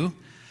to do.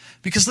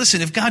 Because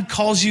listen, if God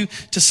calls you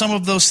to some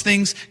of those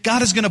things,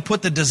 God is going to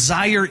put the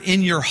desire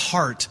in your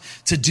heart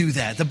to do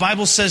that. The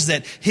Bible says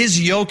that His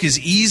yoke is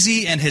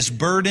easy and His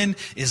burden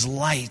is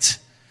light.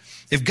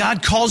 If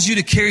God calls you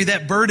to carry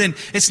that burden,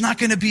 it's not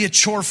going to be a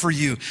chore for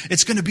you.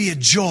 It's going to be a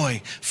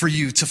joy for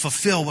you to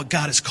fulfill what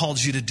God has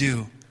called you to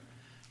do.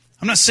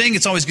 I'm not saying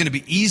it's always going to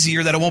be easy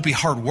or that it won't be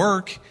hard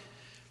work,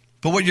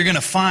 but what you're going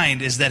to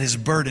find is that His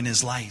burden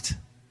is light,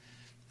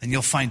 and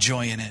you'll find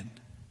joy in it.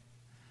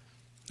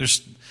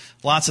 There's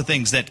lots of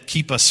things that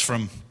keep us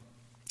from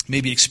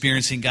maybe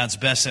experiencing God's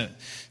best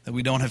that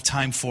we don't have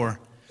time for.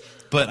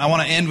 But I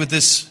want to end with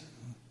this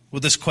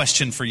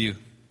question for you.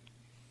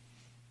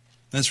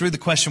 And it's really the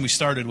question we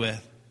started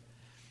with.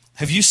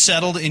 Have you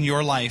settled in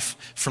your life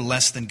for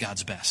less than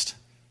God's best?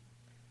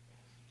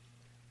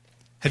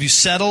 Have you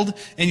settled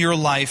in your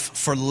life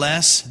for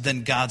less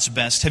than God's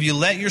best? Have you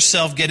let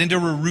yourself get into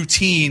a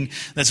routine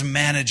that's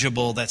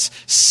manageable, that's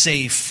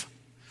safe,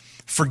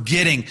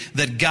 forgetting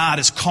that God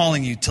is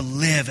calling you to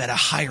live at a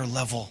higher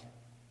level?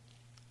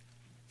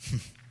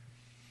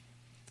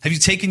 Have you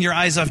taken your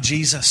eyes off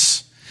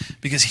Jesus?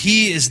 Because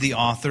He is the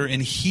author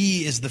and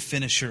He is the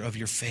finisher of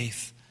your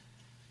faith.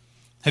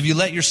 Have you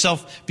let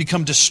yourself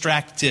become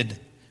distracted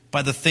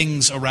by the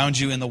things around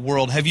you in the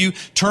world? Have you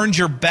turned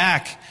your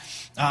back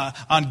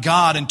on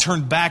God and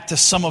turned back to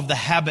some of the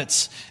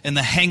habits and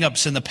the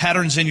hang-ups and the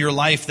patterns in your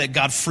life that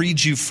God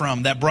freed you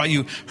from, that brought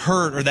you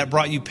hurt or that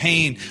brought you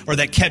pain or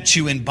that kept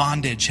you in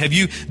bondage? Have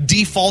you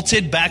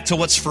defaulted back to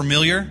what's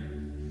familiar,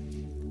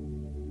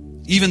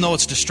 even though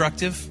it's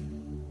destructive?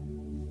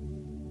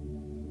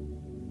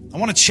 I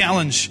want to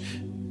challenge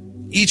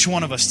each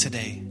one of us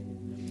today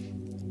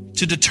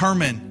to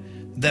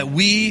determine that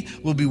we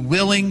will be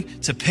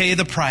willing to pay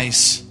the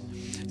price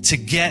to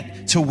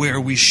get to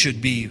where we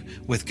should be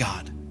with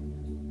God.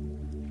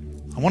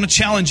 I want to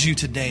challenge you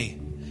today.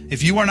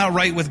 If you are not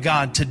right with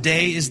God,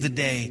 today is the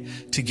day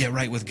to get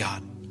right with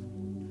God.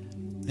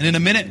 And in a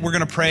minute, we're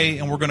going to pray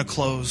and we're going to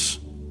close.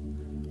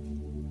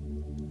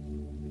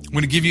 I'm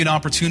going to give you an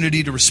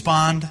opportunity to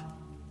respond.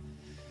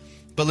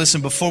 But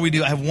listen, before we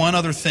do, I have one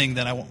other thing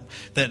that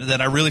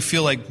I really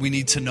feel like we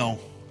need to know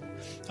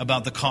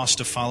about the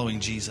cost of following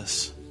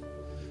Jesus.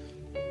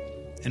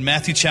 In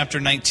Matthew chapter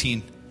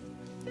 19,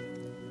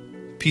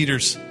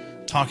 Peter's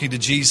talking to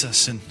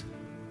Jesus, and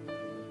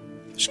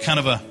there's kind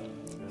of a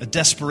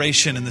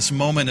desperation in this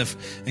moment of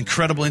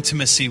incredible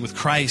intimacy with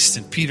Christ.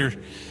 And Peter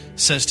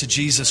says to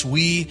Jesus,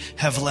 "We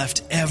have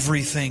left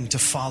everything to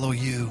follow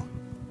you.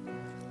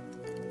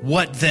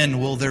 What then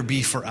will there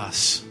be for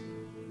us?"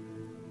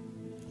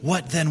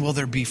 What then will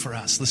there be for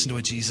us? Listen to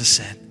what Jesus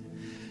said.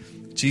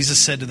 Jesus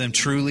said to them,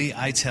 "Truly,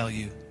 I tell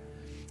you,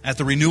 at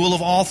the renewal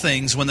of all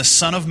things, when the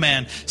Son of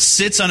Man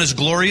sits on his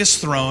glorious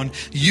throne,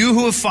 you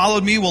who have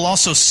followed me will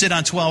also sit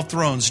on 12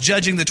 thrones,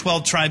 judging the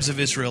 12 tribes of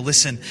Israel."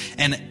 Listen,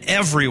 "and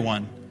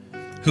everyone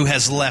who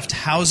has left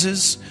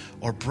houses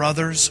or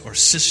brothers or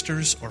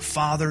sisters or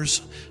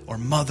fathers or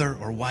mother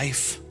or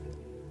wife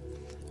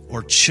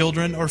or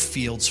children or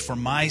fields for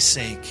my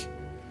sake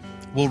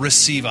will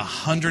receive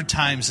 100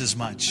 times as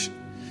much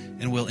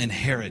and will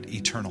inherit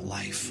eternal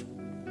life."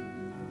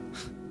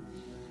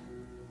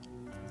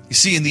 You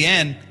see, in the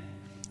end,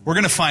 we're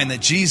going to find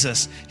that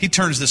Jesus, he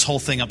turns this whole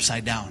thing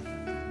upside down.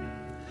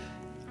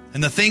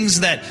 And the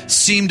things that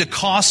seem to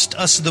cost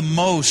us the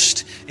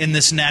most in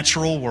this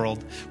natural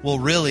world will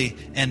really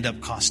end up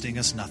costing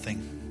us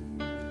nothing.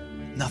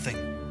 Nothing.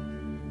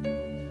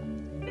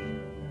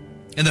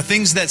 And the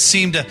things that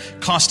seem to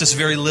cost us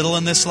very little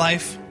in this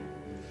life,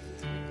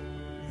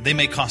 they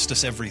may cost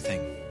us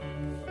everything.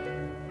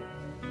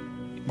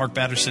 Mark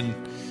Batterson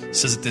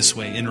says it this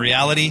way: "In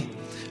reality,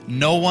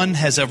 no one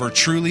has ever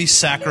truly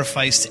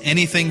sacrificed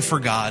anything for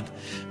God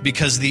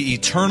because the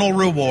eternal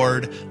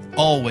reward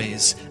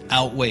always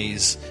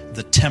outweighs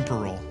the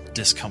temporal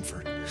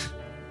discomfort."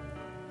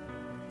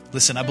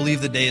 Listen, I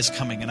believe the day is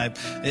coming, and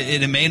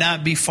it may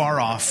not be far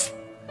off,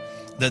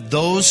 that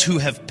those who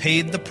have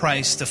paid the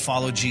price to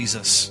follow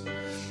Jesus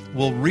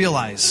will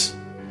realize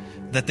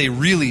that they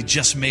really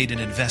just made an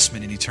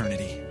investment in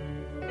eternity.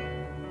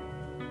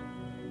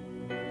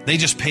 They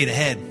just paid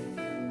ahead.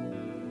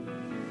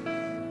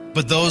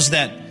 But those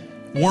that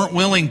weren't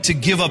willing to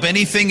give up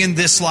anything in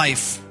this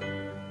life,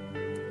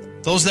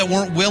 those that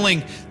weren't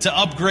willing to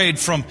upgrade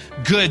from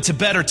good to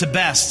better to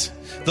best,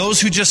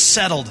 those who just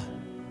settled,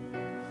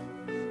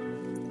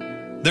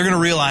 they're going to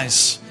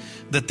realize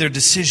that their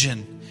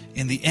decision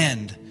in the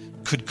end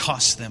could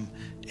cost them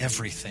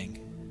everything.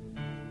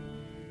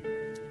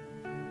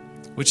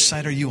 Which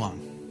side are you on?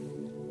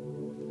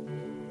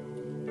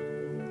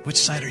 Which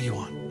side are you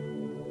on?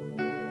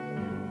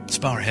 Let's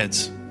bow our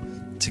heads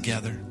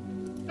together,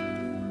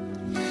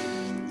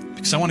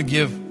 because I want to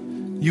give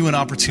you an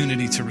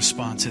opportunity to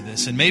respond to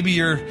this. And maybe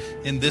you're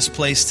in this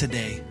place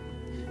today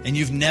and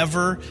you've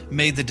never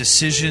made the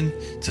decision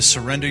to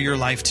surrender your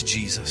life to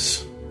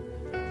Jesus.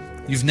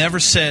 You've never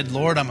said,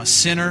 "Lord, I'm a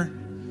sinner.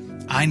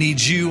 I need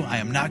you. I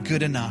am not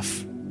good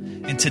enough."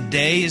 And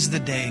today is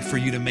the day for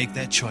you to make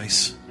that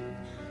choice.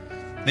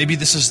 Maybe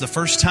this is the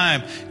first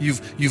time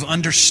you've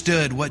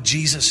understood what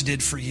Jesus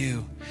did for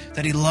you,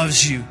 that he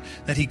loves you,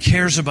 that he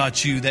cares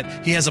about you,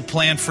 that he has a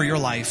plan for your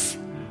life.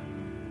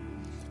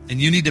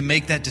 And you need to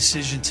make that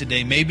decision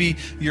today. Maybe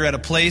you're at a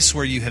place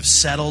where you have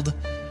settled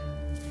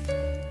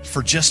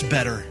for just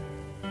better.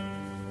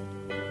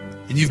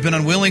 And you've been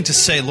unwilling to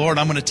say, "Lord,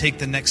 I'm going to take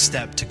the next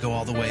step to go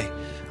all the way.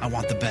 I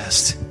want the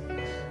best."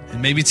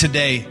 And maybe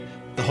today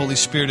the Holy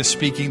Spirit is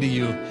speaking to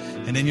you.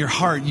 And in your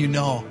heart, you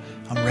know,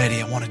 "I'm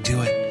ready. I want to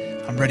do it.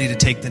 I'm ready to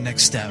take the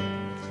next step."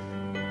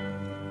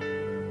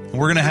 And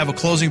we're going to have a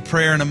closing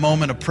prayer in a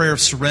moment, a prayer of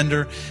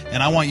surrender.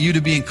 And I want you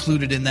to be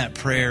included in that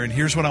prayer. And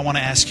here's what I want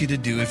to ask you to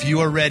do. If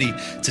you are ready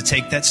to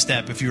take that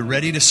step, if you're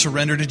ready to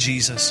surrender to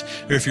Jesus,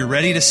 or if you're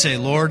ready to say,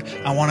 "Lord,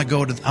 I want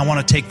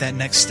to take that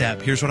next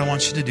step," here's what I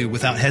want you to do.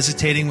 Without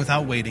hesitating,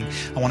 without waiting,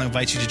 I want to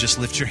invite you to just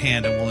lift your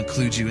hand, and we'll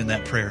include you in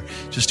that prayer.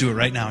 Just do it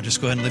right now. Just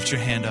go ahead and lift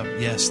your hand up.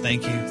 Yes,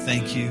 thank you,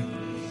 thank you,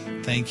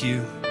 thank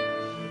you.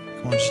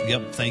 Come on,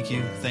 yep, thank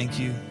you, thank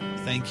you,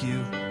 thank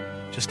you.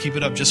 Just keep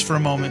it up just for a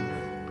moment.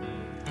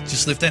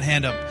 Just lift that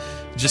hand up.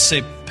 Just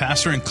say,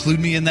 "Pastor,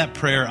 include me in that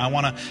prayer. I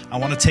want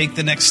to take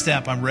the next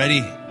step. I'm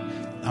ready.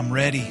 I'm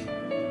ready."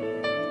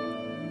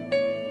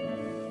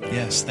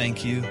 Yes,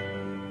 thank you.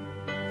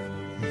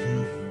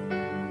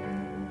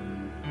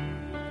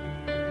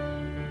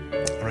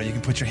 All right, you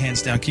can put your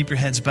hands down. Keep your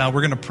heads bowed.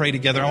 We're going to pray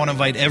together. I want to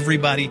invite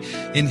everybody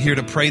in here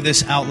to pray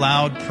this out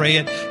loud. Pray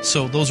it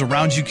so those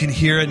around you can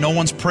hear it. No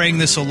one's praying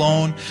this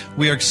alone.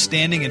 We are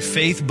standing in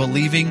faith,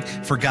 believing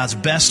for God's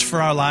best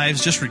for our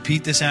lives. Just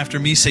repeat this after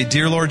me. Say,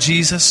 "Dear Lord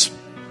Jesus,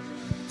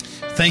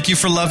 thank you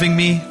for loving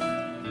me.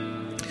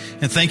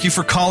 And thank you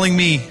for calling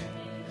me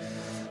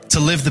to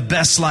live the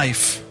best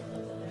life.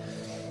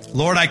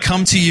 Lord, I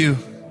come to you.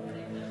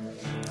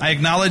 I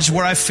acknowledge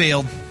where I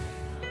failed.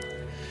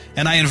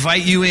 And I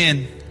invite you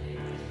in.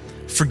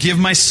 Forgive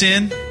my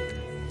sin.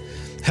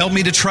 Help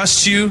me to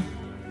trust you.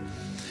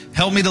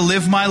 Help me to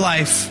live my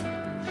life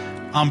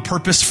on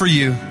purpose for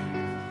you.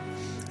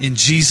 In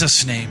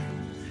Jesus' name,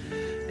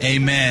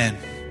 amen.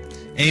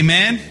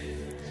 Amen.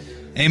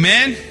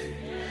 Amen.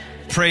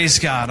 Praise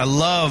God. I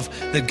love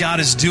that God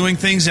is doing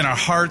things in our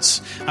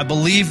hearts. I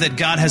believe that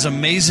God has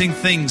amazing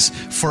things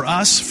for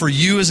us, for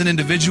you as an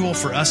individual,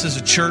 for us as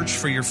a church,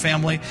 for your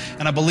family.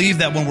 And I believe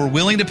that when we're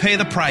willing to pay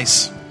the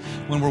price,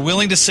 when we're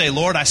willing to say,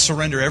 Lord, I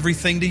surrender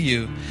everything to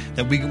you,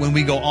 that when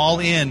we go all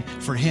in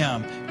for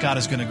Him, God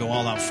is going to go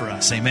all out for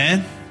us.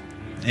 Amen?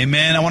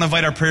 Amen. I want to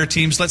invite our prayer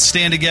teams. Let's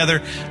stand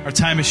together. Our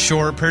time is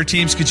short. Prayer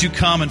teams, could you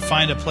come and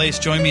find a place?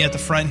 Join me at the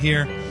front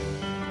here.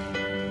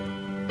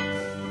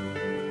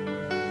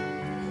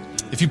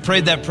 If you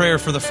prayed that prayer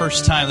for the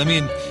first time, let me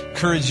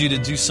encourage you to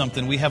do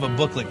something. We have a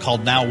booklet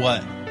called Now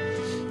What?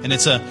 And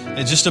it's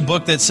just a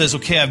book that says,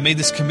 okay, I've made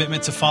this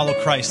commitment to follow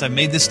Christ. I've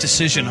made this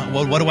decision.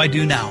 What do I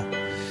do now?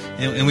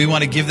 And we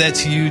want to give that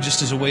to you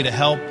just as a way to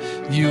help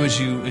you as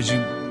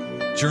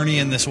you journey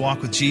in this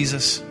walk with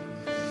Jesus.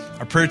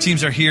 Our prayer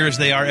teams are here as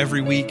they are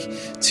every week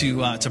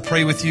to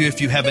pray with you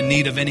if you have a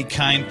need of any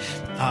kind.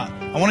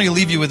 I want to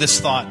leave you with this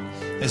thought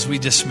as we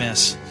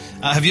dismiss.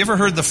 Have you ever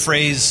heard the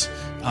phrase,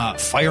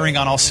 firing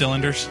on all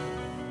cylinders?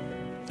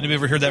 Anybody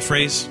ever heard that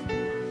phrase?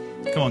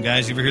 Come on,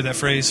 guys, you ever heard that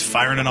phrase?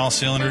 Firing on all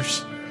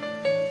cylinders?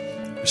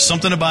 There's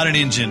something about an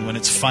engine when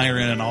it's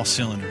firing on all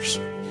cylinders.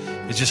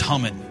 It's just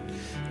humming.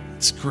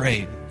 It's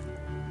great.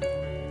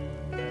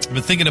 I've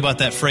been thinking about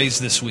that phrase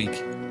this week,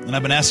 and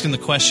I've been asking the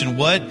question,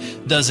 what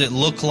does it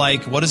look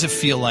like, what does it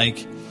feel like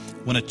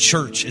when a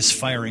church is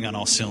firing on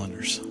all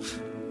cylinders?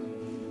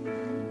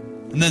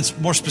 And then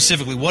more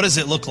specifically, what does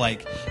it look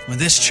like when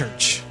this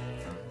church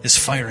is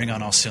firing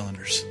on all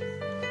cylinders?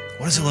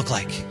 What does it look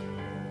like?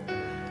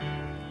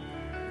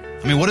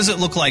 I mean, what does it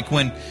look like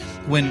when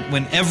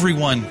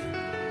everyone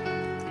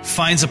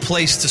finds a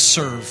place to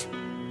serve?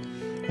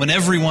 When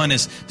everyone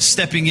is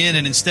stepping in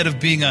and instead of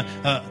being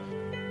a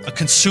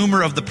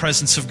consumer of the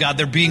presence of God,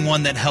 they're being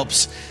one that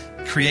helps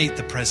create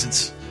the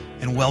presence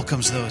and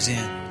welcomes those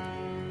in.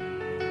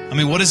 I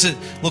mean, what does it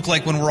look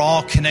like when we're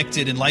all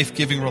connected in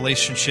life-giving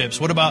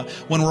relationships? What about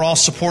when we're all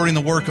supporting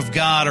the work of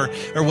God,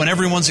 or when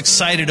everyone's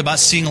excited about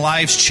seeing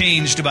lives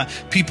changed, about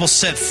people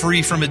set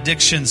free from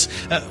addictions?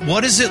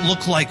 What does it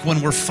look like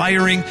when we're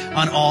firing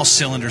on all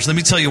cylinders? Let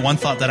me tell you one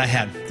thought that I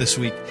had this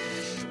week.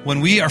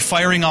 When we are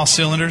firing all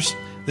cylinders,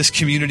 this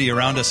community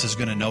around us is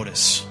going to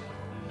notice.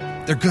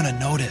 They're going to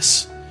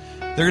notice.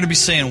 They're going to be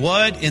saying,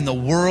 what in the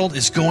world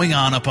is going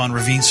on up on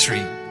Ravine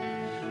Street?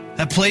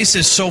 That place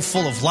is so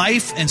full of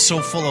life and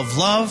so full of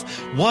love.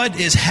 What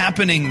is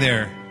happening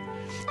there?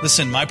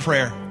 Listen, my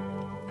prayer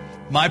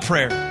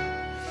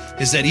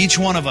is that each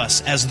one of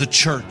us as the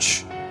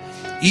church,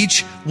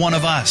 each one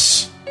of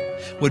us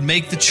would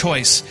make the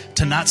choice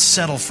to not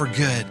settle for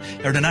good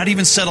or to not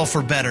even settle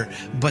for better,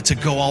 but to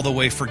go all the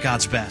way for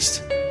God's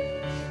best.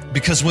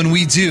 Because when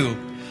we do,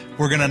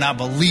 we're going to not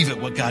believe it,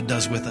 what God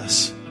does with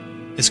us.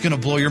 It's going to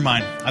blow your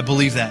mind. I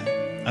believe that.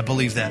 I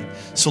believe that.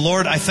 So,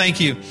 Lord, I thank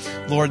you,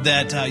 Lord,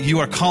 that you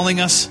are calling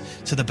us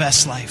to the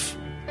best life.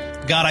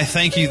 God, I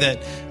thank you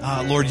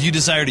that, Lord, you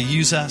desire to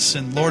use us.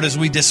 And, Lord, as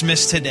we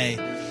dismiss today,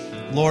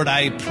 Lord,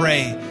 I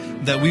pray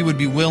that we would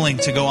be willing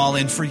to go all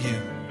in for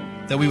you,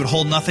 that we would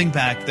hold nothing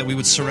back, that we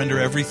would surrender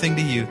everything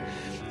to you,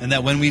 and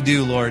that when we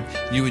do, Lord,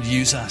 you would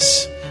use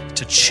us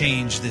to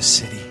change this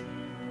city.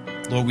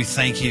 Lord, we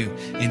thank you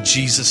in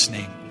Jesus'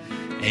 name.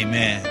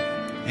 Amen.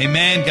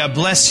 Amen. God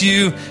bless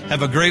you.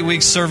 Have a great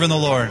week serving the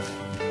Lord.